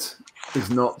riot is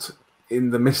not in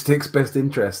the Mystics' best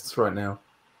interests right now.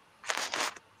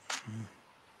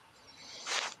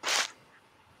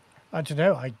 I don't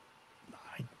know. I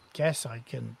guess I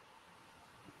can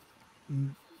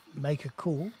make a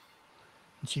call.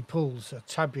 And she pulls a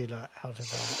tabula out of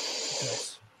her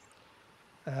dress.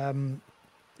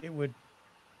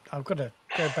 I've got to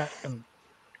go back and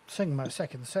sing my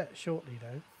second set shortly,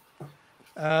 though.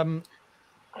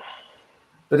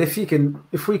 But if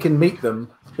we can meet them,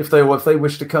 if they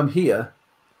wish to come here,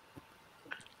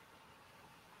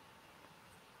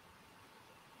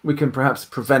 we can perhaps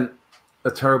prevent a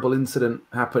terrible incident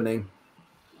happening.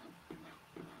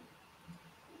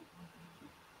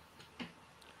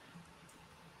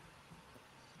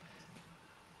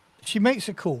 She makes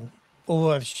a call,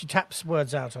 or she taps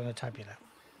words out on a tabula,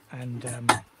 and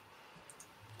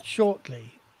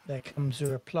shortly there comes a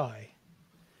reply.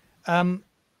 There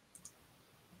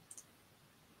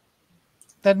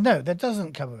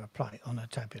doesn't come a reply on a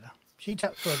tabula. She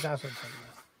taps words out on a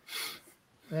tabula.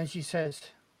 And then she says,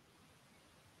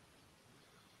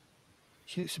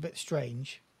 she looks a bit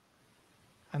strange,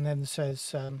 and then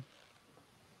says,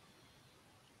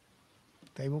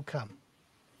 they will come.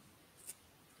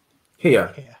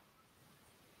 Here.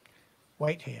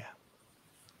 Wait here.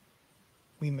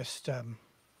 We must,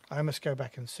 I must go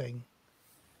back and sing,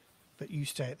 but you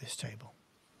stay at this table.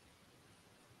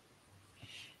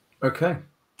 Okay.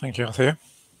 Thank you, Althea.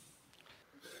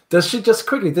 Does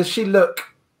she look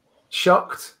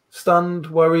shocked, stunned,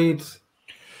 worried?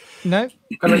 No.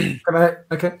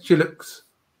 Okay, she looks.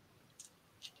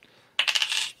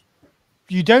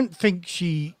 You don't think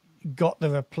she got the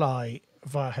reply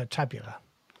via her tabula,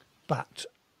 but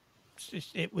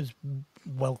it was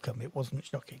welcome. It wasn't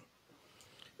shocking.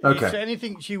 Okay. If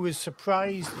anything, she was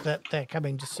surprised that they're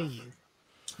coming to see you.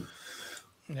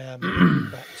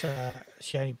 But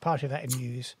she only parted that in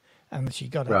news, and she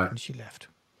got up and she left.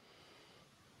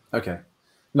 Okay.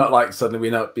 Not like suddenly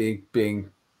we're not being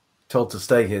told to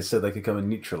stay here so they could come and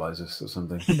neutralize us or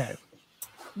something. No.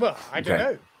 Well, I don't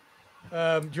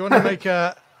know. Do you want to make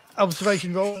a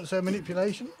observation roll as a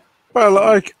manipulation? Well,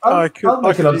 I could. I'll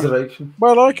make an observation.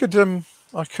 Well, I could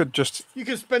just. You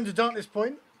can spend a darkness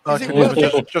point. I can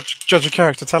judge a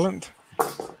character talent. Do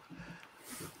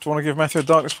you want to give Matthew a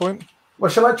darkness point? Well,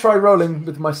 shall I try rolling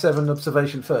with my 7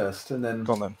 observation first, and then,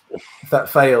 Go on, then. If that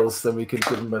fails, then we can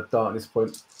give him a darkness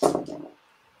point.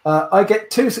 I get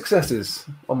 2 successes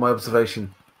on my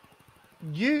observation.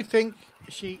 You think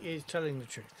she is telling the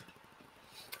truth?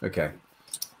 Okay.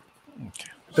 I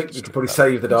think we could probably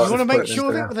save the darkness point. You want to make sure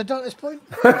of it with a darkness point?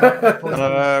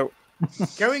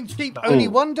 Going cheap, only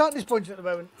 1 darkness point at the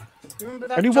moment. Remember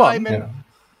that Only time one?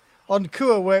 on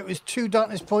Kua where it was 2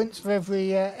 darkness points for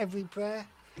every prayer?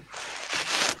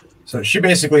 So she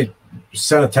basically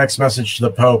sent a text message to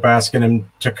the Pope asking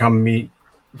him to come meet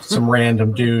some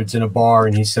random dudes in a bar,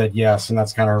 and he said yes, and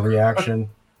that's kind of her reaction.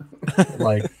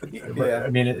 Like, I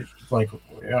mean,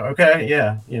 okay,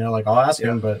 yeah, like I'll ask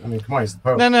him, but I mean, come on, he's the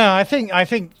Pope. No, I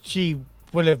think she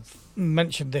will have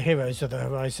mentioned the Heroes of the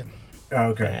Horizon. Oh,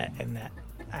 okay. In that,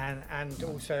 and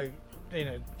also,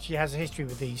 she has a history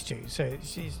with these two, so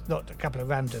she's not a couple of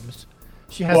randoms.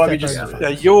 She has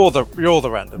you're the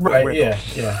random, right? Yeah.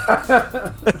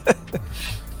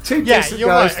 You're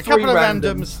right. A couple of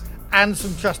randoms and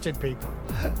some trusted people.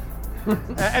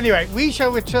 Anyway, we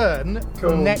shall return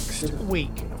next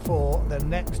week for the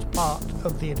next part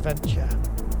of the adventure.